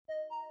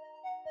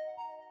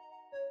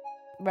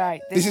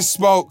Right. This is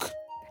Smoke.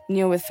 And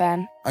you're with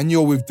Fan. And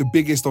you're with the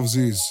biggest of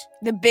zoos.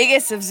 The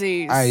biggest of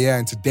zoos. Yeah,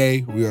 and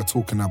today we are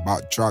talking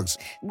about drugs.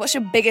 What's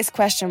your biggest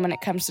question when it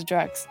comes to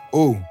drugs?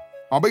 Oh,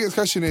 our biggest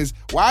question is,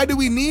 why do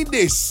we need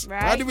this?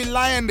 Right. Why do we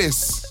lie on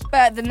this?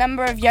 But the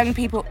number of young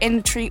people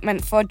in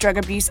treatment for drug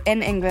abuse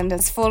in England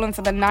has fallen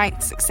for the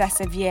 9th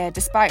successive year,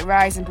 despite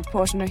rise in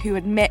proportion of who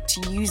admit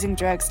to using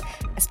drugs,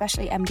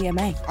 especially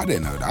MDMA. I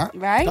didn't know that.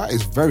 Right? That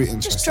is very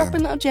interesting. Just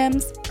dropping little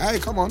gems. Hey,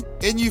 come on.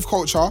 In youth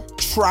culture,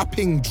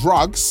 trapping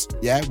drugs,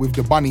 with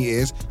the bunny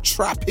ears,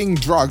 trapping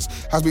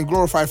drugs has been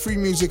glorified through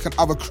music and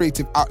other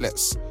creative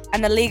outlets.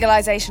 And the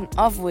legalisation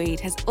of weed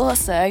has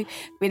also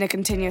been a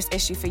continuous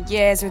issue for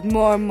years, with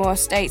more and more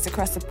states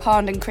across the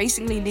pond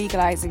increasingly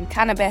legalising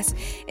cannabis.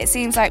 It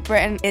seems like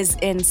Britain is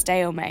in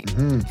stalemate.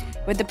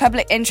 Mm-hmm. With the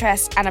public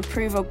interest and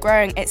approval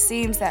growing, it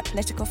seems that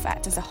political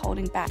factors are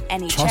holding back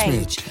any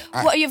change.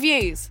 What are your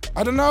views?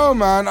 I don't know,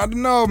 man.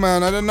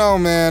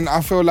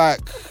 I feel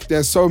like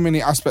there's so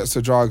many aspects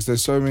to drugs.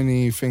 There's so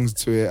many things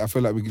to it. I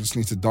feel like we just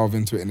need to delve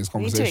into it in this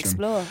conversation. We need to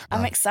explore.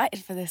 I'm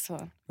excited for this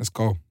one. Let's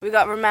go. We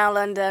got Remel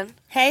London.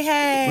 Hey.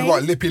 We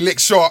got Lippy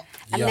Lickshot.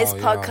 And this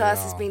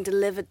podcast has been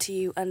delivered to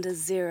you under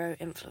zero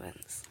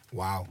influence.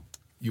 Wow.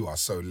 You are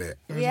so lit.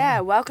 Yeah,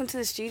 welcome to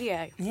the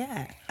studio.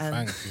 Yeah.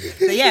 Thank you.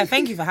 So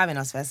thank you for having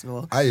us, first of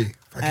all. Hey,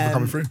 thank you for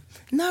coming through.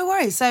 No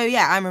worries. So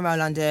I'm Remel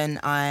London.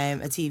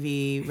 I'm a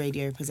TV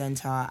radio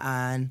presenter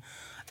and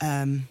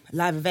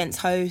live events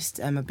host.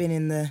 I've been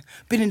in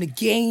the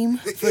game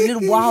for a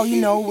little while.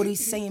 You know what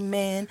he's saying,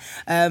 man.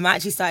 I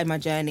actually started my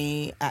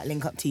journey at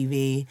Link Up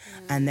TV,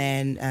 and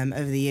then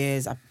over the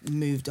years I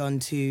moved on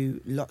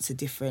to lots of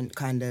different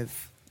kind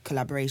of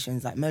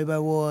collaborations like Mobo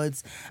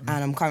Awards,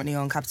 and I'm currently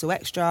on Capital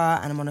Extra,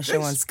 and I'm on a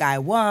show on Sky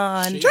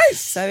One.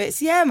 So it's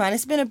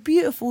it's been a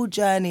beautiful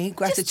journey.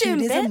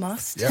 Gratitude is a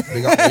must. Yeah,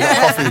 big up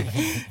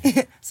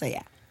coffee. So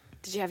yeah.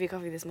 Did you have your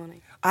coffee this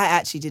morning? I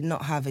actually did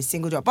not have a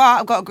single drop, but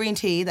I've got a green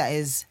tea that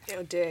is...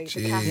 It'll do.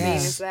 The caffeine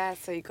is there,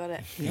 so you got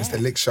it. It's the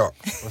lick shot.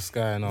 What's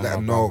going on? Let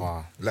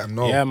them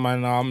know. Yeah,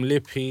 man, I'm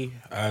Lippy.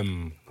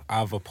 I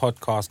have a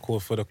podcast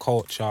called For the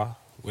Culture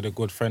with a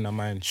good friend of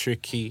mine,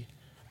 Tricky.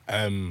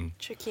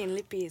 Tricky and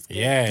Lippy is good.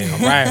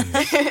 Yeah,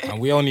 right.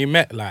 And we only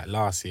met like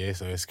last year,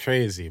 so it's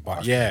crazy.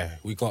 But yeah,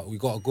 we got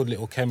a good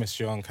little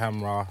chemistry on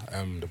camera.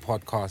 The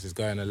podcast is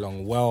going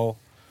along well.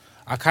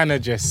 I kind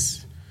of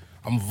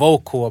I'm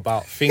vocal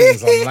about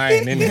things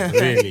online, innit,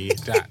 really.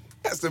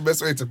 That's the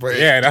best way to put it.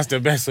 Yeah, that's the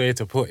best way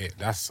to put it.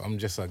 I'm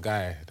just a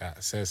guy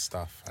that says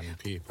stuff and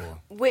people.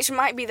 Which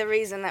might be the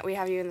reason that we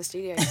have you in the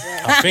studio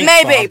today. I think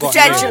Maybe, so.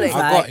 potentially.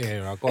 I got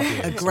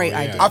here. A great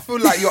idea. I feel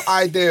like your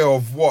idea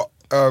of what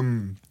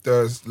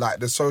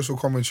the social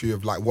commentary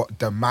of like what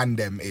the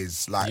mandem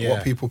is, like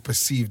what people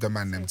perceive the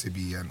mandem to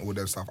be and all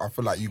that stuff. I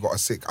feel like you got a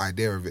sick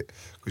idea of it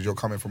because you're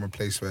coming from a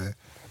place where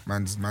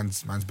man's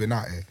been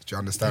out here. Do you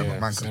understand? Yeah,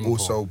 but man can simple.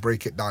 also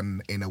break it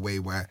down in a way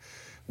where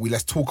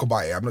let's talk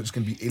about it. I'm not just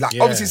going to be like,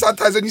 obviously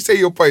sometimes when you say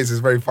your points, it's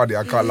very funny.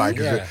 I can't lie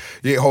because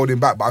you ain't holding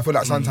back. But I feel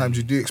like sometimes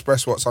you do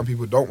express what some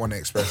people don't want to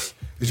express.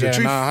 It's your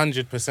truth.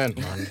 100%,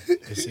 man.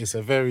 It's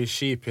a very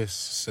sheepish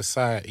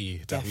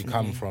society that we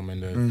come from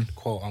in the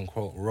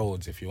quote-unquote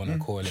roads, if you want to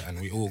call it.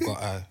 And we all got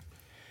to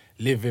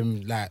live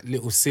in like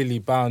little silly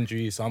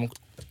boundaries. So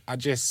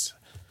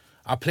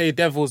I play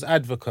devil's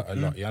advocate a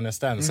lot, you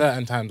understand?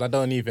 Certain times I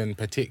don't even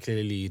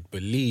particularly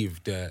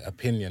believe the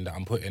opinion that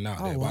I'm putting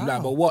out there. But I'm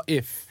like, but what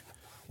if?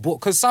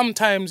 Because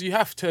sometimes you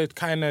have to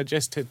kind of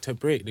just to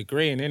break the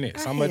grain, innit?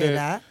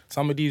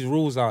 Some of these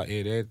rules out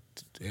here,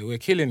 we're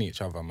killing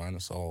each other, man.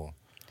 So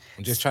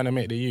I'm just trying to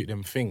make the youth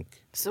them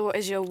think. So what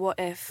is your what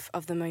if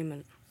of the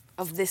moment?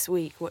 Of this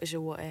week, what is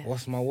your what if?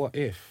 What's my what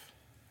if?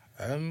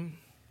 I don't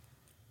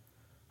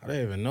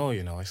even know,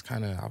 you know. It's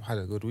kind of, I've had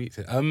a good week.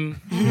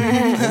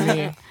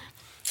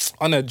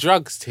 On a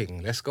drugs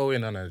thing, let's go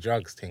in on a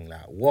drugs thing.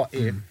 Like, what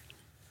if?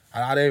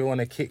 I don't even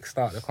want to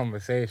kickstart the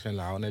conversation.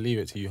 Like, I want to leave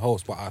it to you,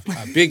 host. But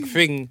a big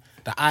thing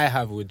that I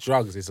have with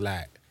drugs is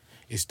like,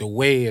 it's the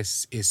way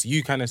it's.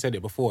 You kind of said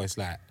it before. It's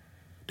like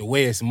the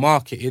way it's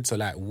marketed. So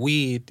like,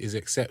 weed is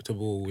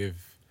acceptable with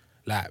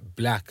like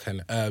black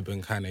and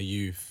urban kind of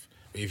youth.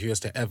 But if you was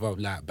to ever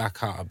like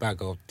back out a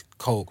bag of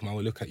coke, man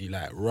will look at you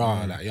like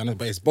raw. Like, you know.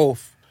 But it's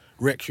both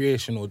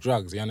recreational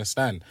drugs. You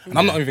understand? And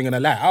I'm not even gonna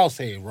lie. I'll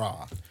say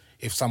raw.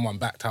 If someone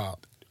backed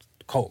out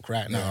coke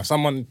right now, if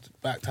someone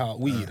backed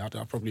out weed, I'd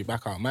probably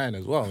back out mine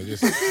as well. We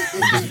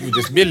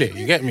just bill it,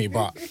 you get me?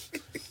 But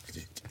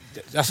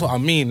that's what I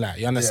mean, like,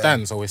 you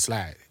understand? So it's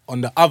like,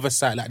 on the other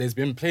side, like, there's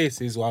been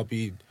places where I'll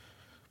be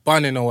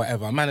bunning or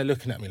whatever, a man are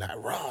looking at me like,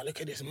 rah, look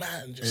at this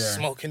man just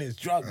smoking his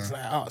drugs,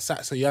 like,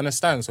 outside. So you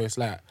understand? So it's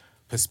like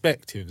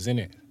perspectives,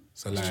 innit?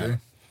 So like,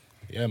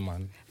 yeah,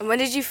 man. And when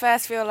did you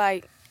first feel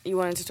like you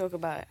wanted to talk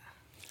about it?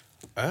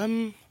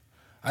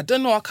 I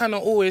don't know, I kind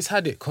of always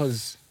had it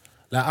because,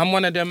 like, I'm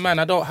one of them, man,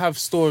 I don't have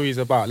stories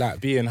about,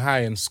 like, being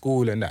high in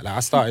school and that. Like,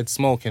 I started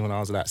smoking when I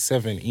was, like,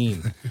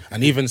 17.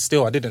 And even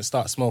still, I didn't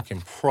start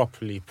smoking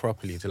properly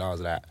till I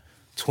was, like,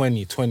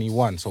 20,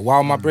 21. So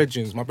while my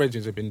brethren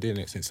have been doing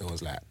it since I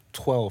was like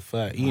 12,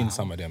 13,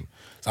 some of them.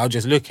 So I was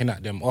just looking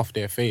at them off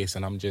their face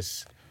and I'm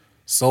just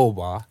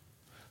sober.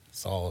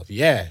 So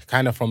yeah,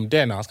 kind of from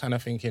then I was kind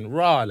of thinking,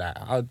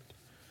 do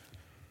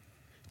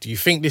you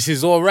think this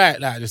is all right?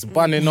 Like just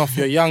bunning off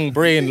your young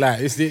brain,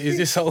 like is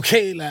this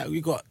okay? Like we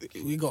got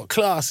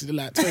class in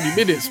like 20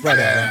 minutes,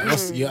 brother.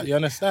 Like, you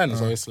understand?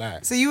 So it's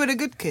like, So you were a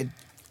good kid.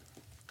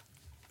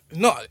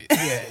 not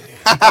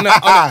on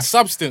a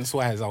substance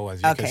wise, I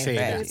was. You can say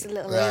fair. He that. was a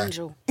little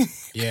angel.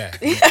 Yeah,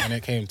 when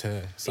it came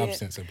to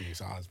substance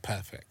abuse, I was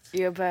perfect.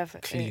 You're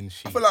perfect. Clean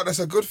sheet. I feel like that's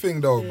a good thing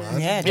though,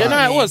 man. Yeah, Yeah, no,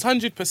 definitely. it was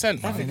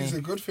 100%. I think it's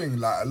a good thing.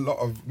 Like a lot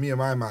of me and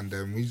my man,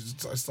 then we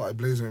just started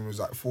blazing when we was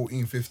like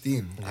 14,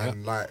 15,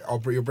 and like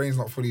your brain's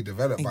not fully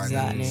developed by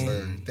then.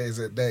 Exactly.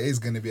 So there is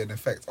going to be an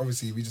effect.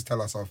 Obviously, we just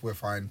tell ourselves we're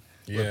fine,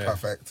 we're Yeah.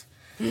 perfect,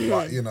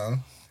 but you know,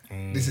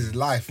 this is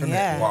life, isn't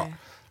Yeah. it? But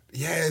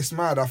yeah, it's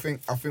mad. I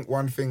think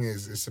one thing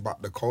is it's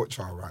about the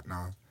culture right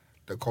now.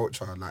 The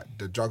culture, like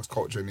the drugs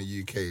culture in the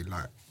UK,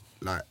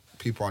 like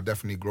people are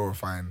definitely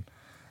glorifying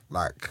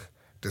like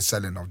the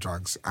selling of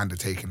drugs and the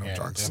taking of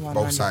drugs.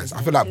 definitely. Both sides.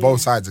 I feel like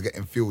both sides are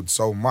getting fueled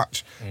so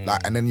much.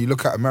 Like, and then you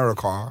look at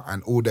America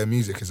and all their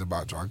music is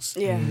about drugs.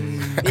 Yeah.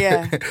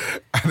 Yeah.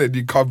 And then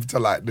you come to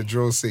like the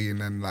drill scene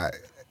and like,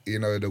 you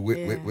know, the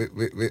whip,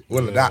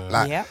 all of that.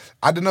 Like, Yeah.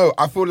 I don't know.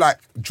 I feel like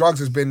drugs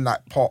has been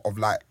like part of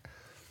like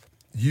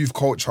youth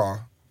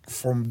culture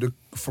from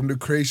the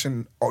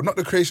creation, or not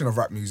the creation of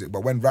rap music,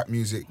 but when rap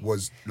music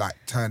was like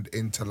turned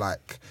into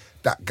like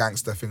that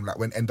gangster thing, like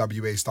when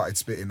NWA started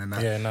spitting and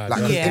that. Yeah, no,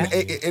 like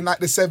definitely. in like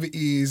the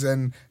 70s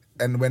and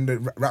when the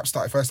rap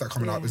first started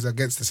coming out, it was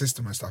against the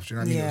system and stuff. Do you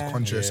know what I mean? It Yeah. was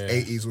conscious. Yeah.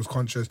 80s was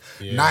conscious.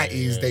 Yeah,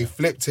 90s, yeah. they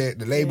flipped it.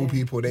 The label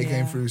people, they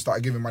came Yeah. through,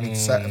 started giving money to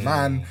certain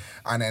man,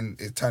 and then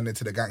it turned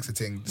into the gangster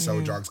thing,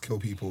 sell drugs, kill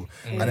people.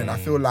 And then I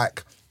feel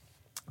like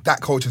that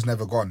culture's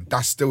never gone.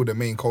 That's still the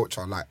main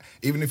culture. Like,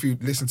 even if you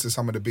listen to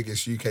some of the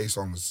biggest UK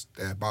songs,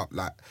 they're about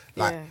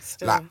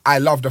still. I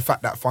love the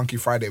fact that Funky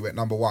Friday went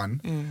number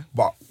one,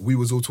 but we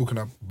was all talking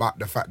about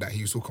the fact that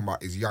he was talking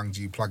about his Young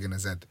G plugging a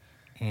Z.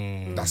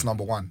 That's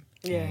number one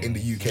in the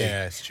UK.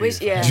 Yeah, it's true.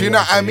 Which, yeah. Do you know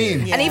what I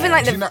mean? Yeah. And even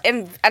like Do you know-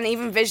 and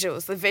even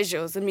visuals,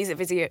 the music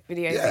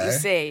videos that you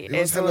see, it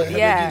was it's all, hella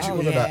yeah. Gucci, all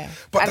of yeah. that.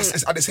 But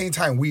And- at the same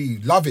time, we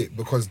love it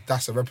because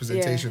that's a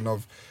representation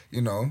of,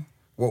 you know,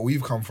 what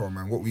we've come from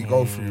and what we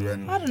go through.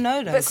 And I don't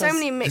know though. But so 'cause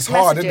many mixed It's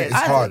hard, messages. innit?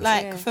 It's hard.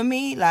 Like for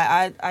me,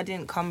 like I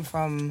didn't come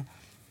from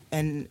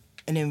an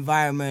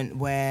environment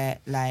where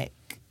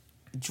like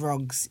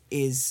drugs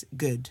is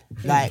good.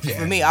 Like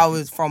for me, I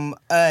was from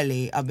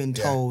early. I've been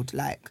told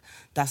like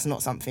that's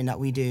not something that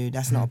we do.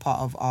 That's not a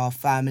part of our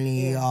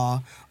family,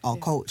 our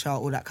culture,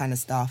 all that kind of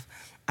stuff.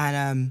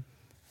 And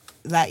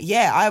like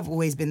I've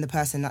always been the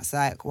person that's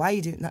like, why are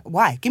you doing that?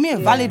 Why? Give me a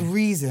valid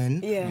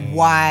reason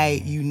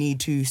why you need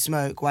to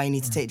smoke, why you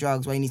need to take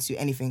drugs, why you need to do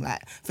anything.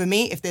 Like for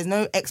me, if there's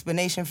no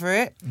explanation for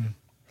it,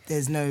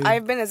 there's no.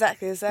 I've been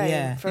exactly the same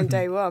Yeah. from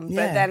day one. But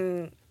Yeah.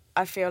 then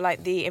I feel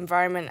like the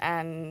environment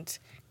and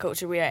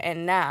culture we are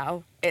in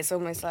now, it's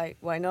almost like,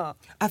 why not?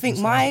 I think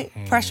my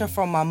pressure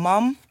from my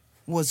mum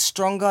was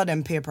stronger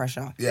than peer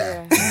pressure.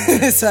 yeah.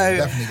 So,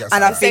 Definitely gets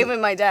and that. I Same think, with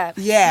my dad.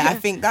 yeah, I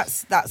think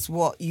that's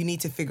what you need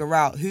to figure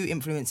out, who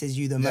influences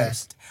you the Yeah.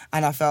 most.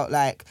 And I felt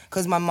like,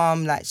 because my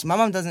mum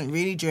doesn't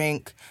really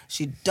drink,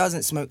 she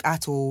doesn't smoke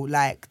at all.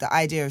 Like the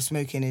idea of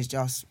smoking is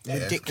just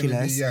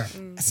ridiculous. It's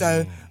gonna be,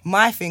 So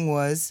my thing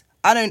was,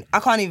 I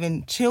can't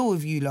even chill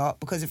with you lot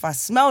because if I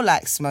smell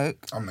like smoke,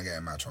 I'm not getting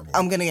in my trouble.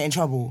 I'm gonna get in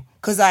trouble.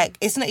 Cause like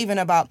it's not even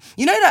about,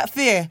 you know, that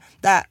fear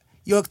that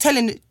you're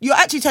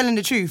actually telling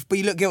the truth, but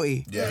you look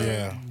guilty.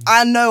 Yeah.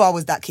 I know I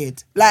was that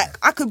kid. Like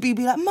I could be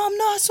like, Mum,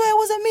 no, I swear it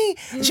wasn't me.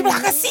 And she'd be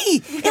like, I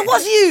see, it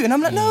was you. And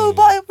I'm like, no,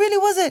 but it really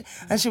wasn't.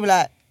 And she'd be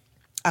like,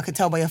 I could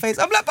tell by your face.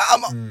 I'm like, but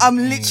I'm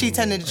literally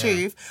telling the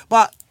truth.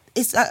 But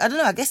it's I don't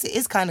know. I guess it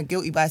is kind of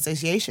guilty by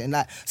association.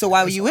 Like, so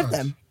why were you with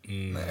them?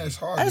 Yeah, it's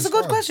hard. And it's a it's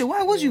good hard. question.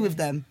 Why was you with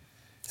them?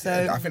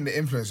 So I think the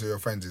influence of your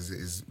friends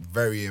is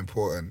very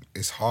important.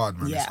 It's hard,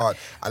 man. Yeah. It's hard.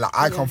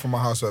 I come from a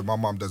house where my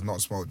mum does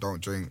not smoke,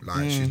 don't drink.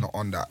 Like she's not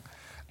on that.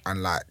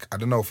 And like I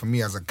don't know. For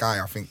me as a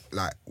guy, I think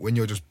like when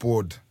you're just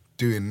bored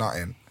doing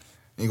nothing, and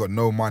you got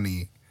no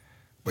money,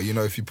 but you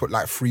know if you put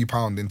like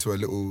 £3 into a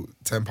little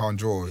 £10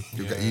 drawer,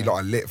 you get you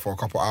lot are lit for a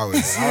couple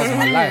hours. That was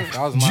my life.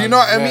 That was my, Do you know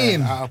what I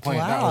mean? At a point,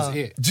 that was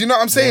it. Do you know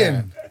what I'm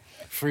saying?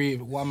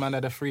 One man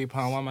had a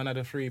 £3, one man had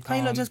a £3. can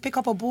you not just pick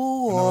up a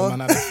ball Another or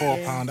man had a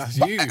 £4. That's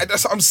you.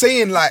 That's what I'm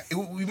saying. Like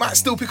we might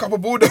still pick up a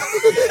ball.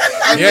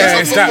 Yeah,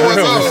 it's that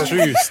real. It's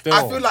true. Still,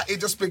 I feel like it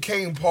just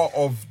became part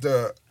of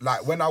the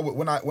like when I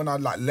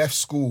like left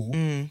school,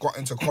 got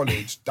into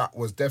college. That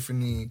was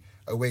definitely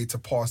a way to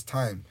pass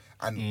time.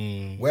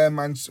 And where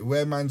man's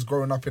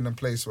growing up in a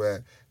place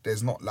where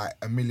there's not like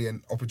a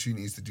million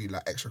opportunities to do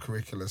like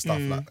extracurricular stuff,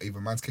 like either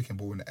man's kicking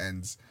ball in the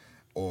ends,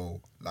 or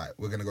like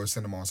we're gonna go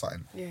cinema or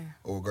something,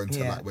 or we're going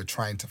to like we're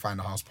trying to find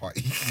a house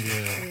party.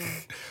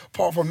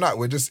 Apart from that,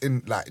 we're just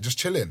in like just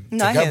chilling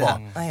No, I hear together.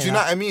 that. I hear Do you know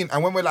that. what I mean?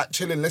 And when we're like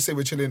chilling, let's say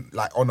we're chilling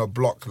like on a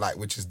block, like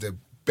which is the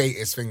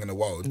debatest thing in the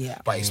world. Yeah.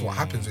 But it's what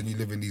happens when you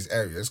live in these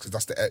areas, because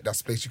that's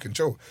the place you can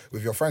chill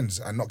with your friends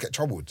and not get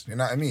troubled. You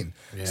know what I mean?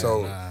 Yeah,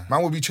 so nah.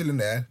 man will be chilling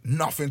there,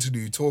 nothing to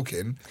do,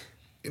 talking.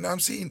 You know what I'm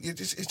saying? It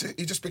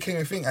just became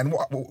a thing. And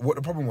what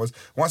the problem was,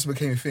 once it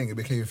became a thing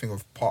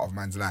of part of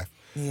man's life.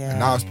 Yeah. And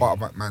now it's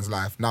part of man's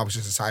life. Now it's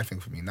just a side thing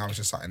for me. Now it's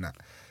just something that,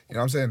 you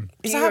know what I'm saying?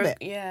 It's a habit.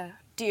 Yeah.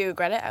 Do you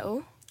regret it at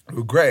all?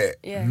 Regret it?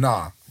 Yeah.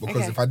 Nah. Because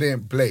Okay. if I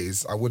didn't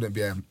blaze, I wouldn't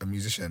be a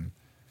musician.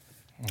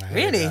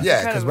 Really?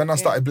 Yeah, because when I Incredible,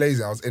 started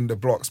blazing, I was in the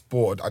blocks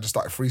bored. I just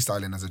started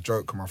freestyling as a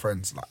joke with my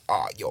friends.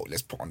 Like, yo,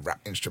 let's put on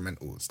rap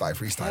instrumental. Started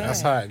freestyling.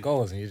 That's how it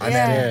goes. And you just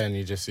Yeah. there and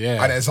you just,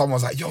 And then someone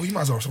was like, yo, you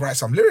might as well write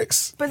some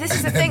lyrics. But this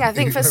is the thing. I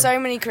think for so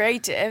many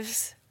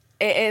creatives,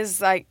 it is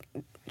like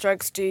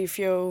drugs do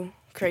fuel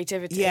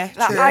creativity. Yeah,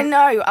 Like, true. I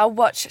know. I'll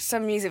watch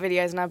some music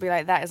videos and I'll be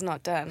like, that is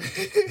not done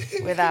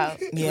without.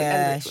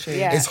 Yeah, and, true.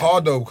 Yeah. It's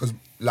hard though, because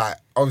like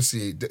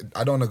obviously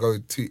I don't want to go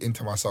too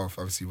into myself.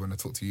 Obviously, when I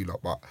talk to you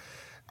lot, but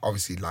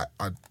obviously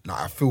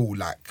I feel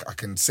like I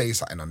can say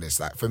something on this.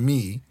 Like for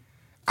me,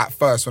 at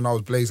first when I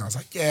was blazing, I was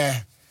like,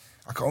 yeah,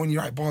 I can only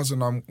write bars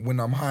when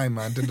I'm high,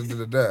 man.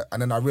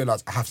 And then I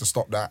realized I have to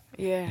stop that.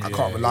 Yeah. I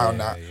can't rely on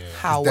that. 'Cause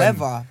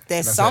However,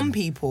 there's that's some it.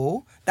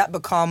 people that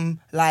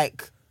become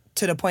like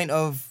to the point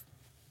of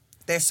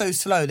they're so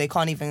slow they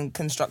can't even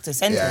construct a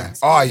sentence.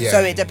 Oh, yeah. So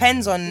it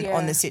depends on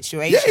Yeah. the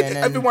situation. Yeah, and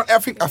everyone. I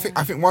think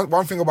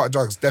one thing about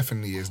drugs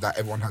definitely is that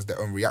everyone has their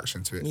own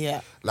reaction to it.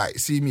 Yeah. Like,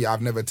 see me,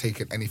 I've never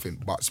taken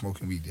anything but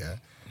smoking weed,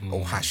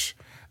 or hash.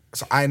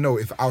 So I know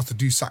if I was to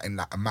do something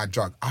like a mad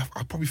drug, I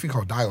probably think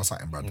I'll die or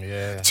something, bro.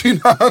 Yeah. Do you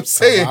know what I'm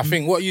saying? I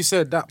think what you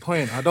said, that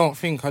point, I don't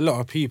think a lot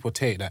of people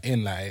take that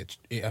in. Like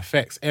it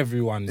affects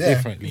everyone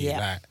differently.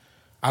 Yeah.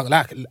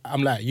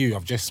 I'm like you.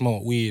 I've just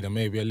smoked weed and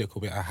maybe a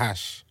little bit of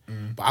hash,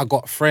 but I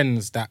got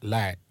friends that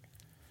like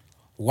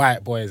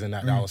white boys and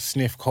that will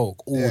sniff coke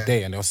all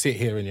day and they'll sit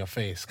here in your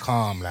face,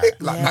 calm,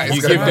 like Nah, you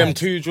it's give gonna them hurt.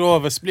 2 draw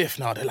of a spliff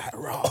now, they're like,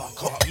 raw, I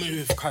can't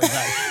move,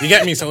 you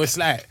get me? So it's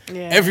like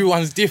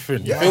everyone's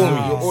different. You feel me?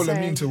 You're all Same.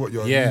 immune to what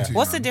you're Yeah. immune to.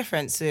 what's the man.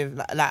 difference with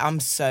like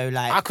I'm so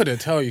like I couldn't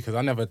tell you because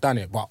I never done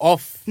it, but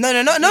off. No.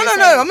 I'm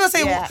not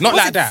saying Yeah. Not what's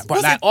like it- that, but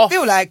what's like it off.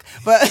 feel like,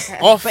 but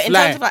Off, but in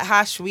like- terms of like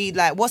hash weed,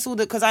 like what's all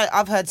the because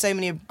I've heard so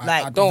many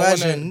like I don't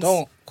versions.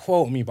 don't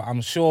quote me, but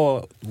I'm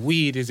sure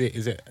weed is it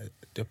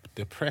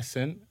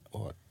depressant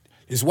or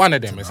it's one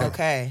of them. It's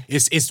Okay.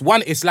 It's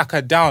one. It's like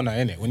a downer,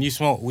 innit? When you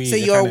smoke weed, So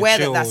you're aware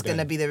that that's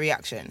gonna be the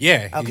reaction.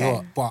 Yeah.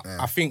 Okay. But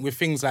I think with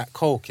things like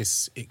coke, it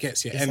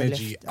gets your It's a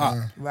energy lift. up.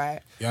 Right.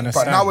 You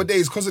understand? But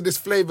nowadays, because of this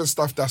flavour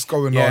stuff that's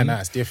going Yeah, on, nah,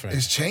 it's different.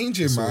 It's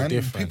changing, It's all man.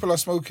 different. People are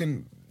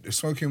smoking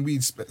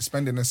weed,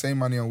 spending the same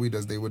money on weed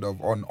as they would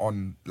have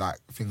on like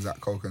things like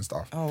coke and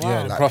stuff. Oh, wow.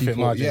 Yeah, the Like profit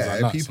people, margins are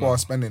nuts people now. are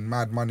spending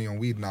mad money on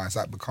weed now. It's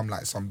like become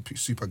like some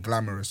super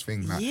glamorous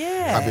thing, like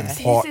Yeah. having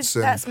See, pots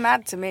and. That's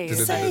mad to me.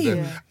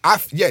 Same.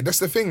 That's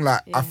the thing.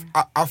 Like,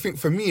 I think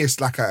for me, it's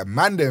like a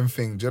mandem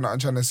thing. Do you know what I'm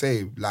trying to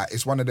say? Like,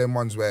 it's one of them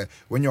ones where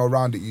when you're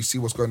around it, you see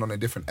what's going on in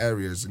different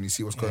areas, and you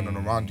see what's going on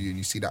around you, and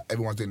you see that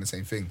everyone's doing the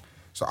same thing.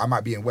 So I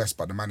might be in West,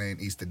 but the man in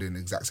East are doing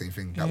the exact same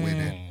thing that we're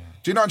doing.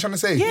 Do you know what I'm trying to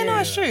say? Yeah, no,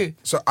 it's true.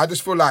 So I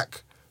just feel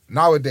like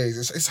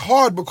nowadays it's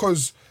hard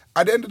because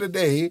at the end of the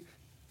day,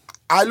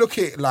 I look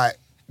at like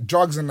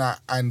drugs and that,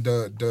 and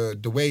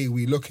the way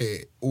we look at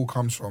it all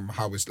comes from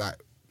how it's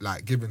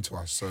like given to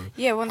us. So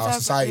Yeah, once how I've-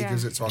 society yeah.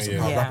 gives it to us and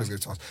Yeah. how Yeah. rappers give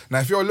it to us. Now,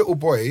 if you're a little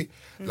boy,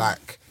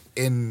 like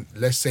in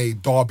let's say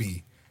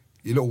Derby,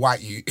 you little white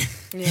you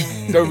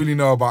don't really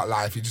know about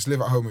life. You just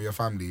live at home with your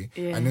family,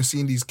 Yeah. and you're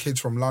seeing these kids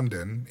from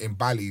London in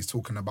Bally's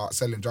talking about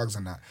selling drugs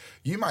and that.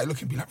 You might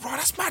look and be like, "Bro,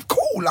 that's mad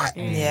cool! Like,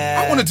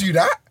 Yeah. I want to do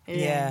that."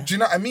 Yeah. Do you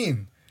know what I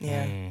mean?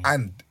 Yeah.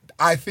 And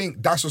I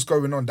think that's what's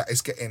going on. That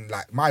it's getting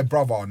like my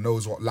brother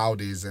knows what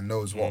loud is and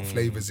knows what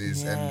flavors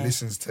is and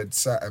listens to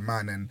certain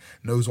man and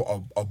knows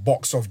what a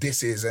box of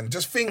this is and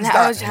just things And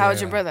that how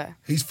old's your brother?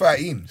 he's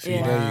 13.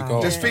 Yeah. There you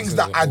go. Just Yeah. things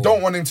That's that I all.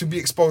 don't want him to be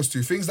exposed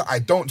to, things that I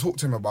don't talk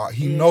to him about.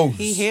 He knows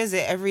He hears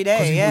it every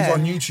because day. he Yeah. was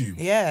on YouTube.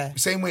 Yeah.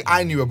 Same way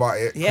I knew about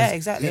it. 'cause- Yeah,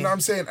 exactly. You know what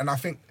I'm saying? And I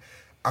think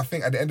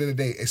at the end of the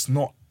day, it's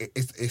not.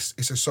 It's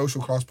a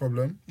social class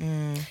problem.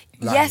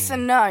 Yes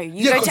and no.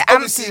 You go 'cause to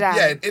obviously-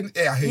 Amsterdam.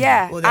 I hear you.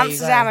 Yeah, Well, there you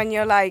Amsterdam, go. and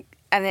you're like,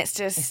 and it's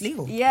just It's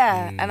legal.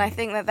 Yeah, and I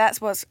think that's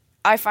what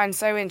I find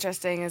so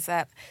interesting is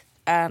that.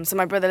 So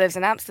my brother lives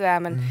in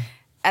Amsterdam,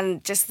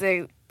 and just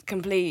the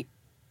complete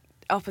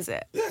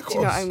opposite. Yeah, of Do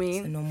you know what I course. It's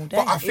a mean? normal day.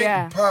 But I think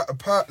Yeah.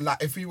 per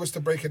like if we was to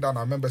break it down, I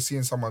remember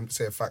seeing someone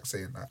say a fact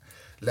saying that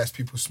less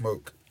people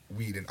smoke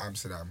weed in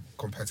Amsterdam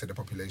compared to the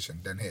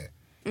population than here.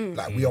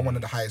 Like we are one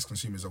of the highest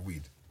consumers of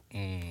weed.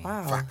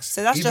 Wow. Facts.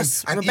 So that's Even-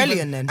 just and rebellion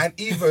even, then. And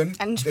even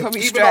And the-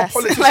 probably even our stress.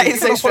 politicians, Like, it's even,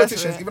 so our stressful.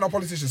 politicians even our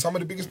politicians, some of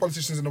the biggest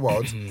politicians in the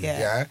world,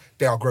 Yeah.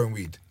 they are growing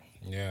weed.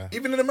 Yeah.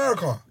 Even in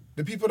America,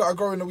 the people that are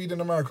growing the weed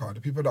in America, the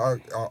people that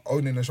are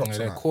owning the shops Yeah,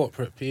 and they're that.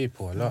 corporate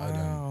people, a lot of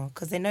them. Oh,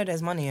 because they know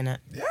there's money in it.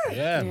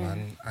 Yeah,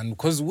 man. And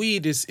because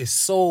weed is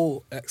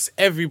so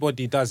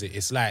everybody does it.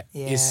 It's like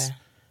Yeah.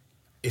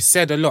 it's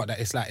said a lot that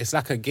it's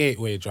like a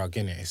gateway drug,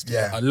 innit? It's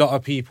Yeah. a lot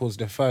of people's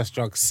the first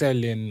drug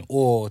selling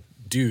or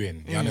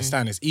doing. You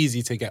understand? It's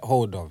easy to get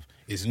hold of.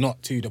 It's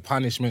not too. The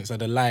punishments are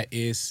the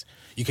lightest.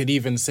 You could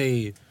even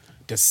say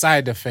the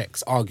side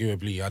effects,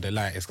 arguably, are the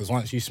lightest, because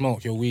once you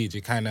smoke your weed,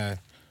 you're kind of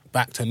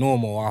back to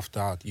normal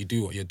after you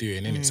do what you're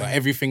doing, innit? So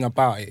everything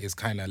about it is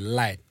kind of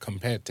light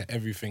compared to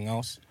everything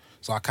else.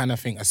 So I kind of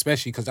think,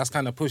 especially because that's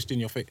kind of pushed in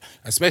your face,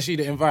 especially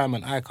the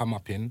environment I come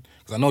up in,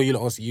 because I know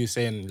you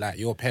saying, like,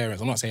 your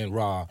parents, I'm not saying,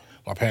 my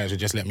parents would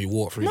just let me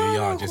walk through the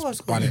yard,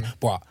 just bun it.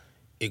 But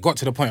it got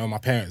to the point where my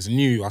parents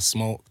knew I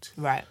smoked.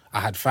 Right.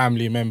 I had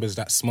family members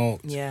that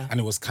smoked. Yeah. And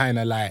it was kind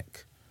of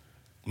like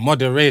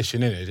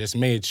moderation, innit? Just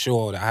made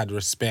sure that I had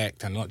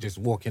respect and not just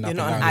walking up and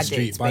down the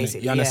street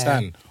bunning. You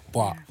understand?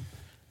 But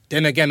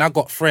then again, I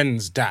got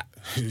friends that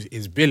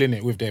is billing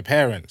it with their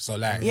parents. So,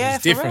 like,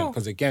 it's different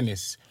because, again,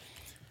 it's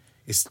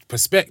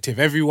perspective.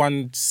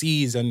 Everyone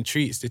sees and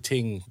treats the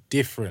thing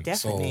different.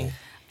 Definitely.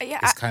 So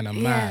it's kind of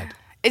mad.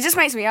 It just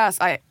makes me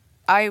ask,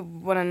 I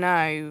want to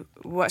know,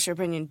 what's your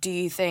opinion? Do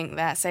you think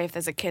that, say, if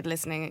there's a kid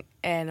listening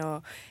in,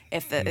 or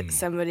if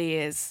somebody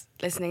is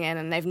listening in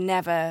and they've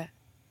never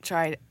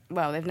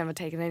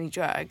taken any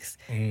drugs,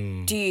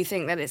 do you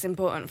think that it's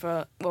important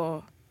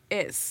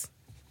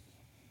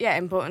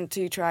important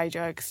to try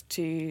drugs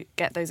to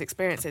get those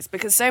experiences?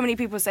 Because so many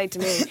people say to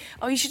me,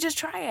 oh, you should just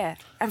try it.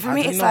 And for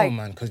me, it's like...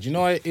 man, because you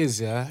know what it is,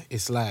 yeah?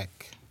 It's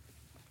like,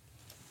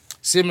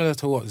 similar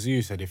to what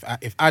Zoo said,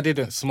 if I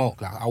didn't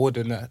smoke, like, I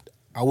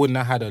wouldn't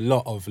have had a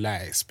lot of,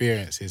 like,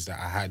 experiences that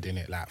I had in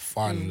it, like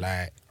fun,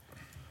 like,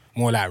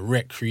 more like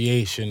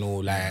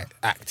recreational, like,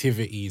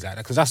 activities, like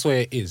that. Because that's what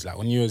it is. Like,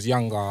 when you was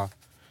younger,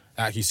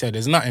 like you said,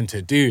 there's nothing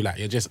to do. Like,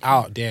 you're just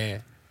out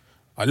there.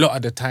 A lot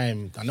of the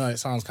time, I know it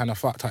sounds kind of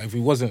fucked up, if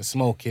we wasn't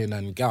smoking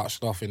and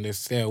gouged off in the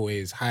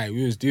stairways high,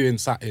 we was doing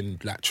something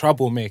like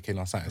troublemaking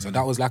or something. So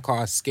that was like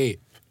our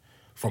escape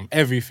from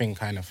everything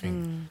kind of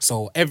thing.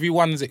 So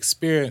everyone's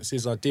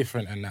experiences are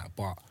different and that.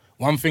 But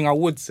one thing I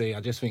would say, I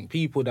just think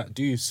people that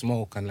do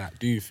smoke and like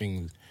do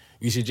things,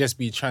 we should just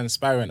be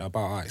transparent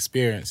about our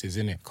experiences,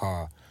 innit?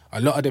 Car.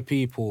 A lot of the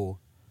people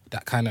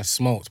that kind of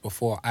smoked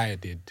before I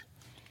did,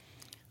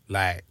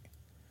 like,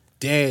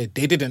 they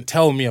didn't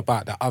tell me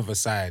about the other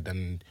side,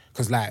 and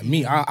because like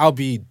me, I'll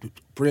be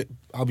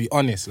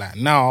honest. Like,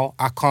 now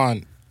I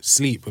can't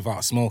sleep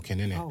without smoking,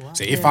 innit? Oh, wow.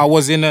 So if I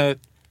was in a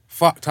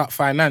fucked up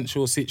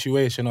financial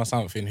situation or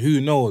something, who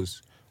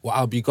knows what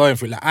I'll be going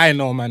through? Like, I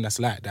know man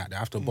that's like that. They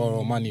have to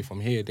borrow money from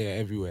here, there,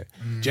 everywhere,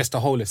 just to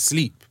hold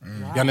asleep.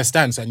 You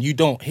understand? So, and you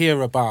don't hear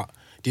about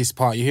this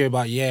part. You hear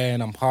about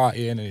and I'm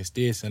partying and it's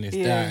this and it's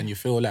that, and you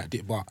feel like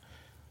this, but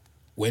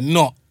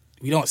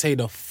we don't say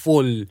the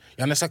full, you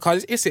understand?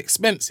 Because it's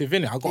expensive,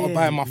 innit? I got to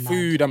buy my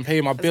food and pay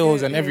my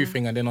bills and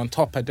everything. And then on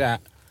top of that,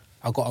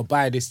 I got to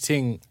buy this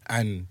thing,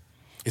 and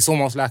it's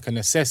almost like a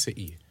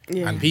necessity.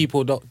 Yeah. And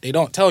people, they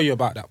don't tell you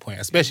about that point,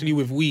 especially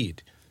with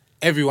weed.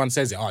 Everyone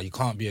says it, you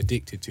can't be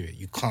addicted to it.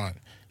 You can't.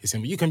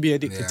 Listen, you can be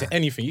addicted to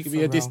anything. You can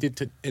be addicted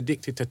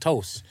to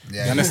toast.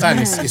 Yeah. You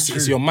understand?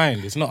 It's your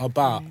mind. It's not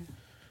about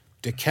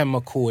the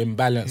chemical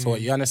imbalance or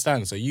you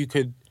understand? So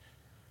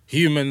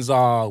humans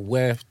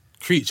we're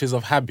creatures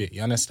of habit,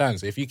 you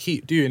understand? So if you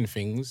keep doing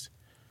things,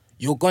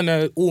 you're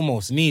gonna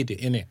almost need it,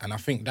 innit? And I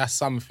think that's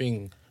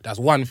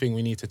one thing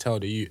we need to tell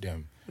the youth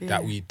them,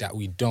 that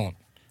we don't.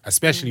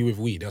 Especially with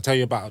weed. They'll tell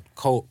you about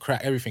coke,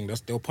 crack, everything.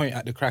 They'll point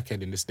at the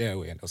crackhead in the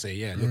stairway and they'll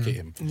say, look at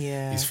him.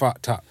 Yeah. He's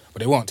fucked up.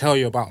 But they won't tell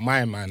you about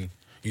my man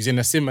who's in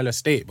a similar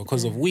state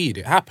because of weed.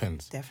 It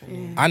happens.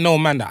 Definitely. I know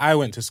man that I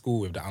went to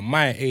school with that are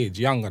my age,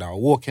 younger, that are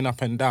walking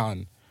up and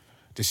down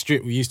the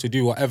strip we used to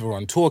do whatever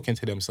on, talking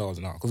to themselves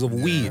now because of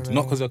weed,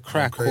 not because of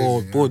crack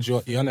or budge.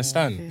 You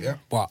understand? Yeah.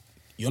 But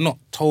you're not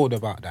told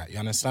about that, you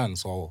understand?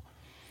 So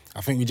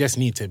I think we just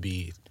need to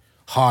be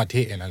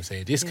hard-hitting and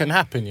say, this can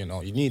happen, you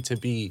know? You need to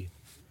be...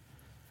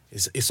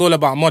 It's all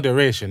about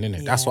moderation, innit?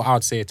 Yeah. That's what I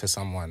would say to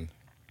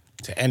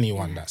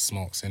anyone that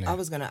smokes, innit? I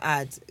was going to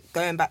add,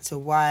 going back to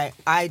why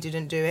I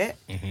didn't do it,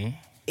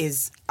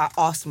 is I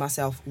asked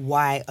myself,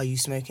 why are you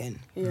smoking?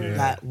 Yeah.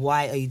 Like,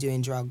 why are you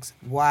doing drugs?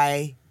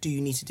 Why do you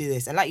need to do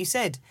this? And like you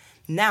said,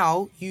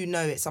 now you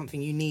know it's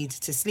something you need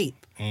to sleep.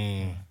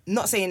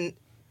 Not saying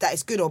that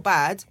it's good or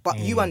bad, but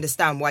you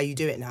understand why you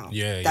do it now.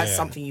 That's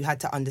something you had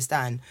to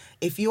understand.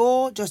 If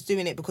you're just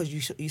doing it because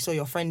you saw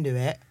your friend do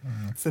it,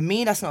 for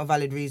me, that's not a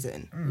valid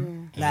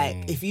reason.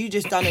 Like, if you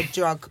just done a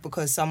drug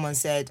because someone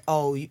said,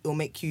 oh, it'll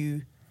make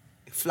you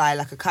fly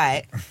like a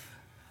kite,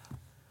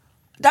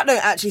 that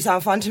don't actually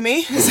sound fun to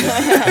me. Do you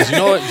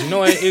know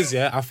what it is,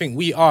 yeah? I think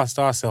we asked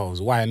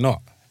ourselves, why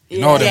not? You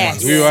know them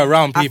ones. We were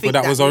around people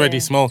that was already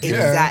smoking.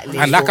 Exactly.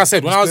 And like I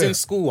said, when I was in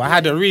school, I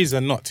had a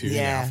reason not to.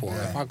 I thought,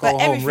 if I go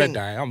home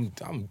red-eye, I'm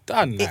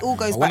done. It all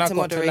goes back to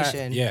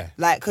moderation.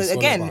 Like, because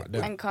again...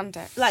 And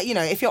context. Like, you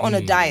know, if you're on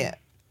a diet,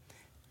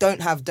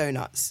 don't have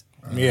donuts.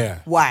 Yeah.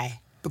 Why?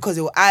 Because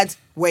it will add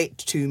weight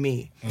to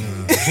me. No,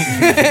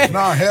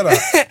 I hear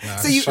that.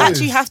 So you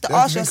actually have to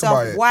ask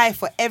yourself why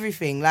for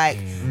everything. Like,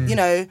 you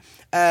know,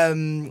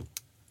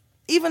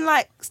 even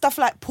like stuff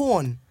like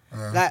porn.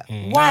 Like,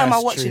 why am I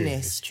watching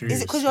this?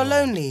 Is it because you're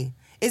lonely?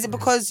 Is it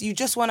because you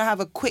just want to have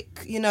a quick,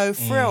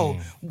 thrill?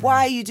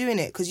 Why are you doing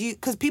it?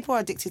 Because people are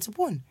addicted to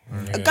porn,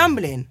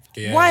 gambling.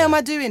 Yeah. Why am I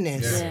doing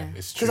this? Yeah.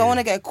 Because I want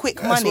to get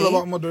quick money. It's all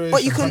about moderation,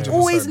 But you can 100%.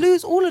 always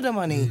lose all of the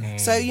money.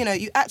 So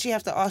you actually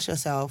have to ask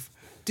yourself,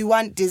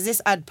 does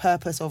this add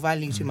purpose or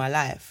value to my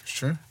life? It's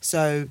true.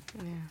 So,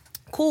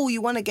 cool,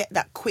 you want to get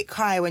that quick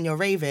high when you're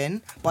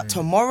raving, but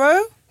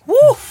tomorrow,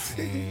 woof,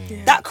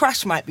 that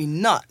crash might be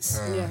nuts.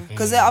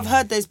 Because I've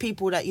heard there's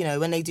people that,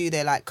 when they do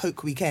their like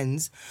coke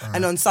weekends,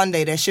 and on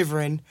Sunday they're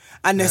shivering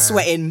and they're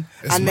sweating.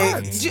 It's and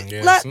mad.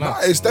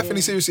 they It's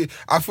definitely seriously.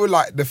 I feel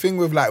like the thing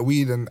with like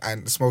weed and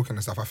smoking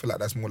and stuff, I feel like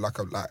that's more like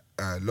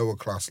a lower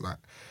class, like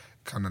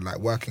kind of like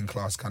working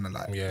class kind of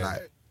like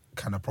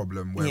kind of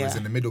problem, whereas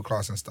in the middle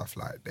class and stuff,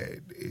 like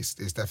it's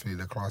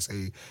definitely the class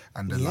A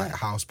and the like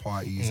house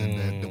parties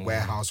and the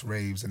warehouse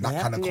raves and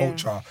that kind of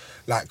culture,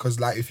 like,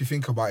 because like if you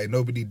think about it,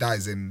 nobody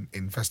dies in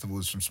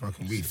festivals from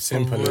smoking weed.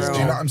 Simple as Do you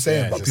know what I'm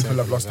saying? Yeah, But it's people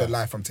have simple lost as their that.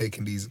 life from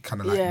taking these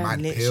kind of like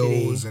mad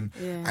literally. pills and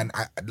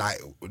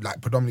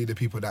like predominantly the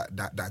people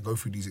that go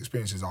through these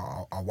experiences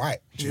are white.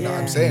 Do you know what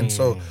I'm saying?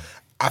 So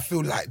I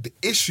feel like the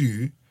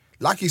issue,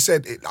 like you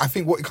said, I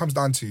think what it comes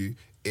down to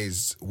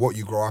is what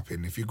you grow up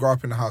in. If you grow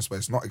up in a house where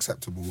it's not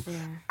acceptable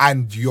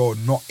and you're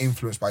not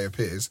influenced by your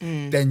peers,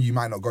 then you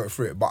might not go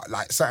through it. But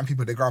like certain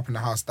people, they grow up in a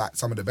house that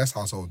some of the best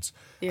households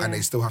and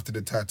they still have to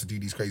deter to do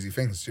these crazy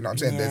things. Do you know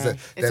what I'm saying? Yeah.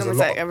 It's almost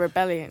like a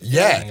rebellion.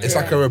 It's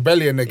like a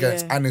rebellion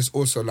against, and it's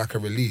also like a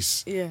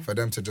release for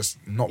them to just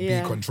not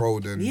be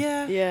controlled. And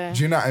Yeah.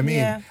 do you know what I mean?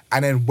 Yeah.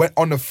 And then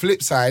on the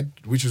flip side,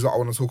 which is what I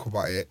want to talk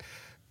about it,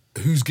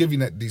 who's giving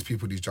these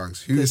people these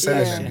drugs? Who is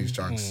selling them these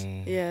drugs?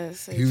 Yeah.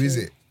 So Who is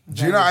it?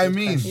 Do you know what I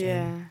mean?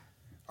 Yeah.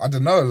 I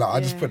don't know. Like I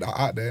just put that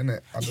out there, innit?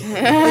 But do you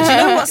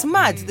know what's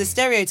mad? The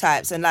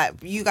stereotypes, and like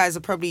you guys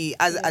are probably,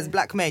 as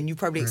black men, you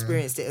probably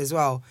experienced it as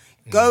well.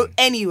 Go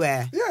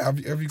anywhere. Yeah, have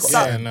you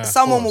got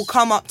Someone will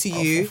come up to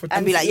you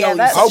and be like, Yeah, yo,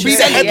 that's I'll be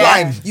the true,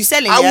 headline. you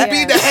selling, I yeah? will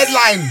be the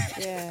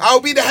headline. I'll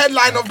be the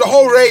headline of the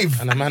whole rave.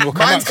 And a man will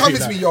come Man's up to coming you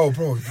to me, like- yo,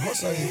 bro.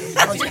 What's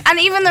that? And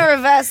even the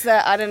reverse,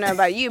 that I don't know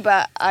about you,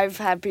 but I've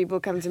had people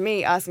come to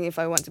me asking if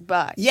I want to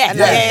buy. Yeah, And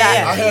yeah, like yeah,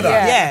 that. I hear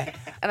that. Yeah.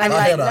 And I'm I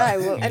like, hear that.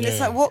 no. Well, And it's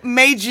like, what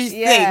made you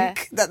Yeah.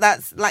 think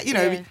that's like,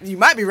 Yeah. you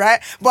might be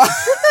right, but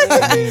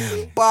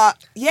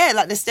but yeah,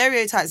 like the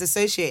stereotypes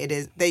associated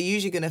is they're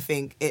usually gonna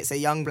think it's a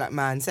young black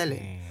man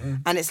selling,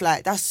 and it's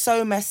like that's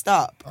so messed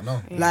up. I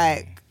know.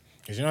 Like,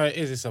 Because you know what it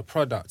is? It's a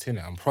product,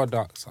 innit? And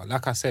products,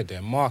 like I said,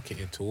 they're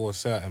marketed towards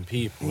certain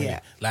people. innit? Yeah.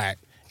 Like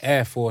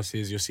Air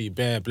Forces, you'll see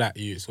bare black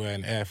youths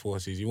wearing Air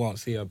Forces. You won't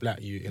see a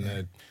black youth in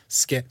a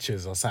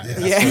Skechers or something.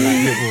 That's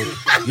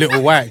for like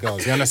little white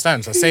girls. You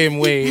understand? So same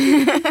way,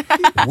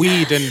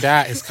 weed and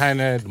that is kind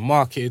of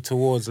marketed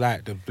towards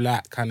like the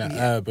black kind of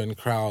urban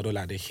crowd or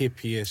like the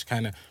hippie-ish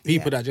kind of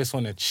people that just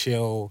want to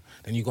chill.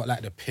 Then you got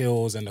like the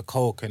pills and the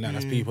coke and that.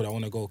 That's people that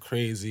want to go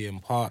crazy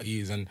and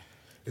parties. And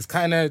it's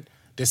kind of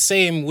the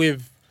same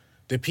with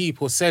the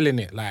people selling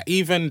it. Like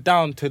even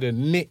down to the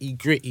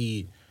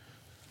nitty-gritty,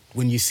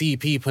 when you see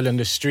people in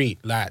the street,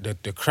 like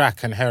the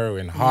crack and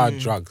heroin, hard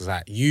drugs,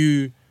 like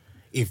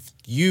if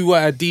you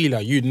were a dealer,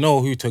 you'd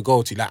know who to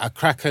go to. Like a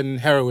crack and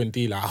heroin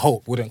dealer, I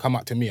hope, wouldn't come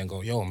up to me and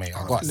go, yo, mate,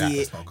 I got that.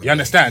 Yeah. You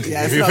understand?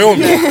 Yeah, if it's you not feel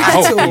me, good I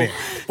hope, at all.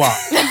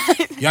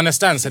 innit? But you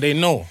understand? So they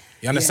know.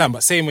 You understand?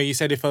 But same way you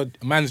said, if a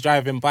man's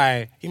driving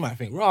by, he might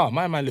think, rah,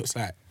 my man looks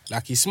like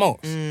he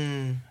smokes.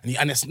 And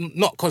it's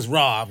not because,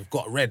 rah, I've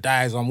got red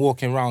eyes, I'm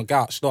walking around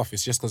gouched off.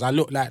 It's just because I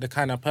look like the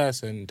kind of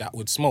person that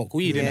would smoke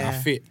weed, innit? I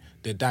fit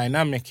the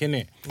dynamic in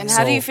it. And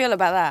how do you feel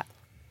about that?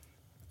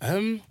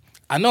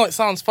 I know it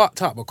sounds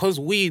fucked up because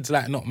weed's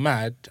like not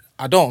mad.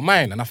 I don't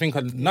mind, and I think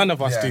none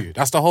of us do.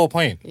 That's the whole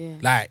point. Yeah.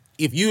 Like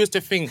if you was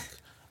to think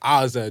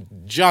I was a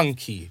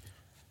junkie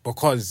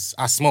because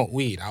I smoke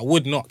weed, I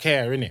would not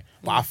care, innit?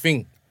 But I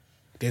think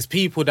there's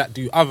people that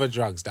do other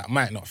drugs that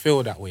might not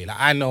feel that way. Like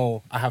I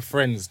know I have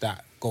friends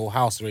that go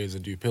house raves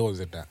and do pills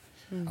and that.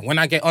 And when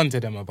I get onto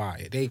them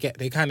about it,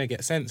 they kind of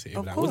get sensitive.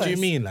 Of Like, what do you course.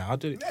 mean?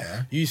 Like,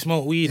 you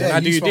smoke weed and I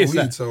you do smoke this. weed,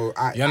 Like, so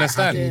you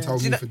understand? I tell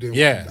you for doing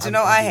Yeah. do you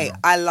know what I hate?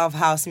 I love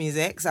house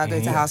music, so I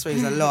go to house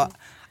raves a lot.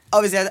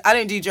 Obviously, I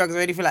don't do drugs or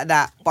anything like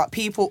that, but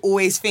people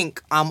always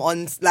think I'm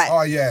on, like,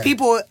 Oh, yeah.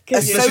 people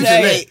Especially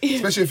associate.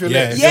 if you're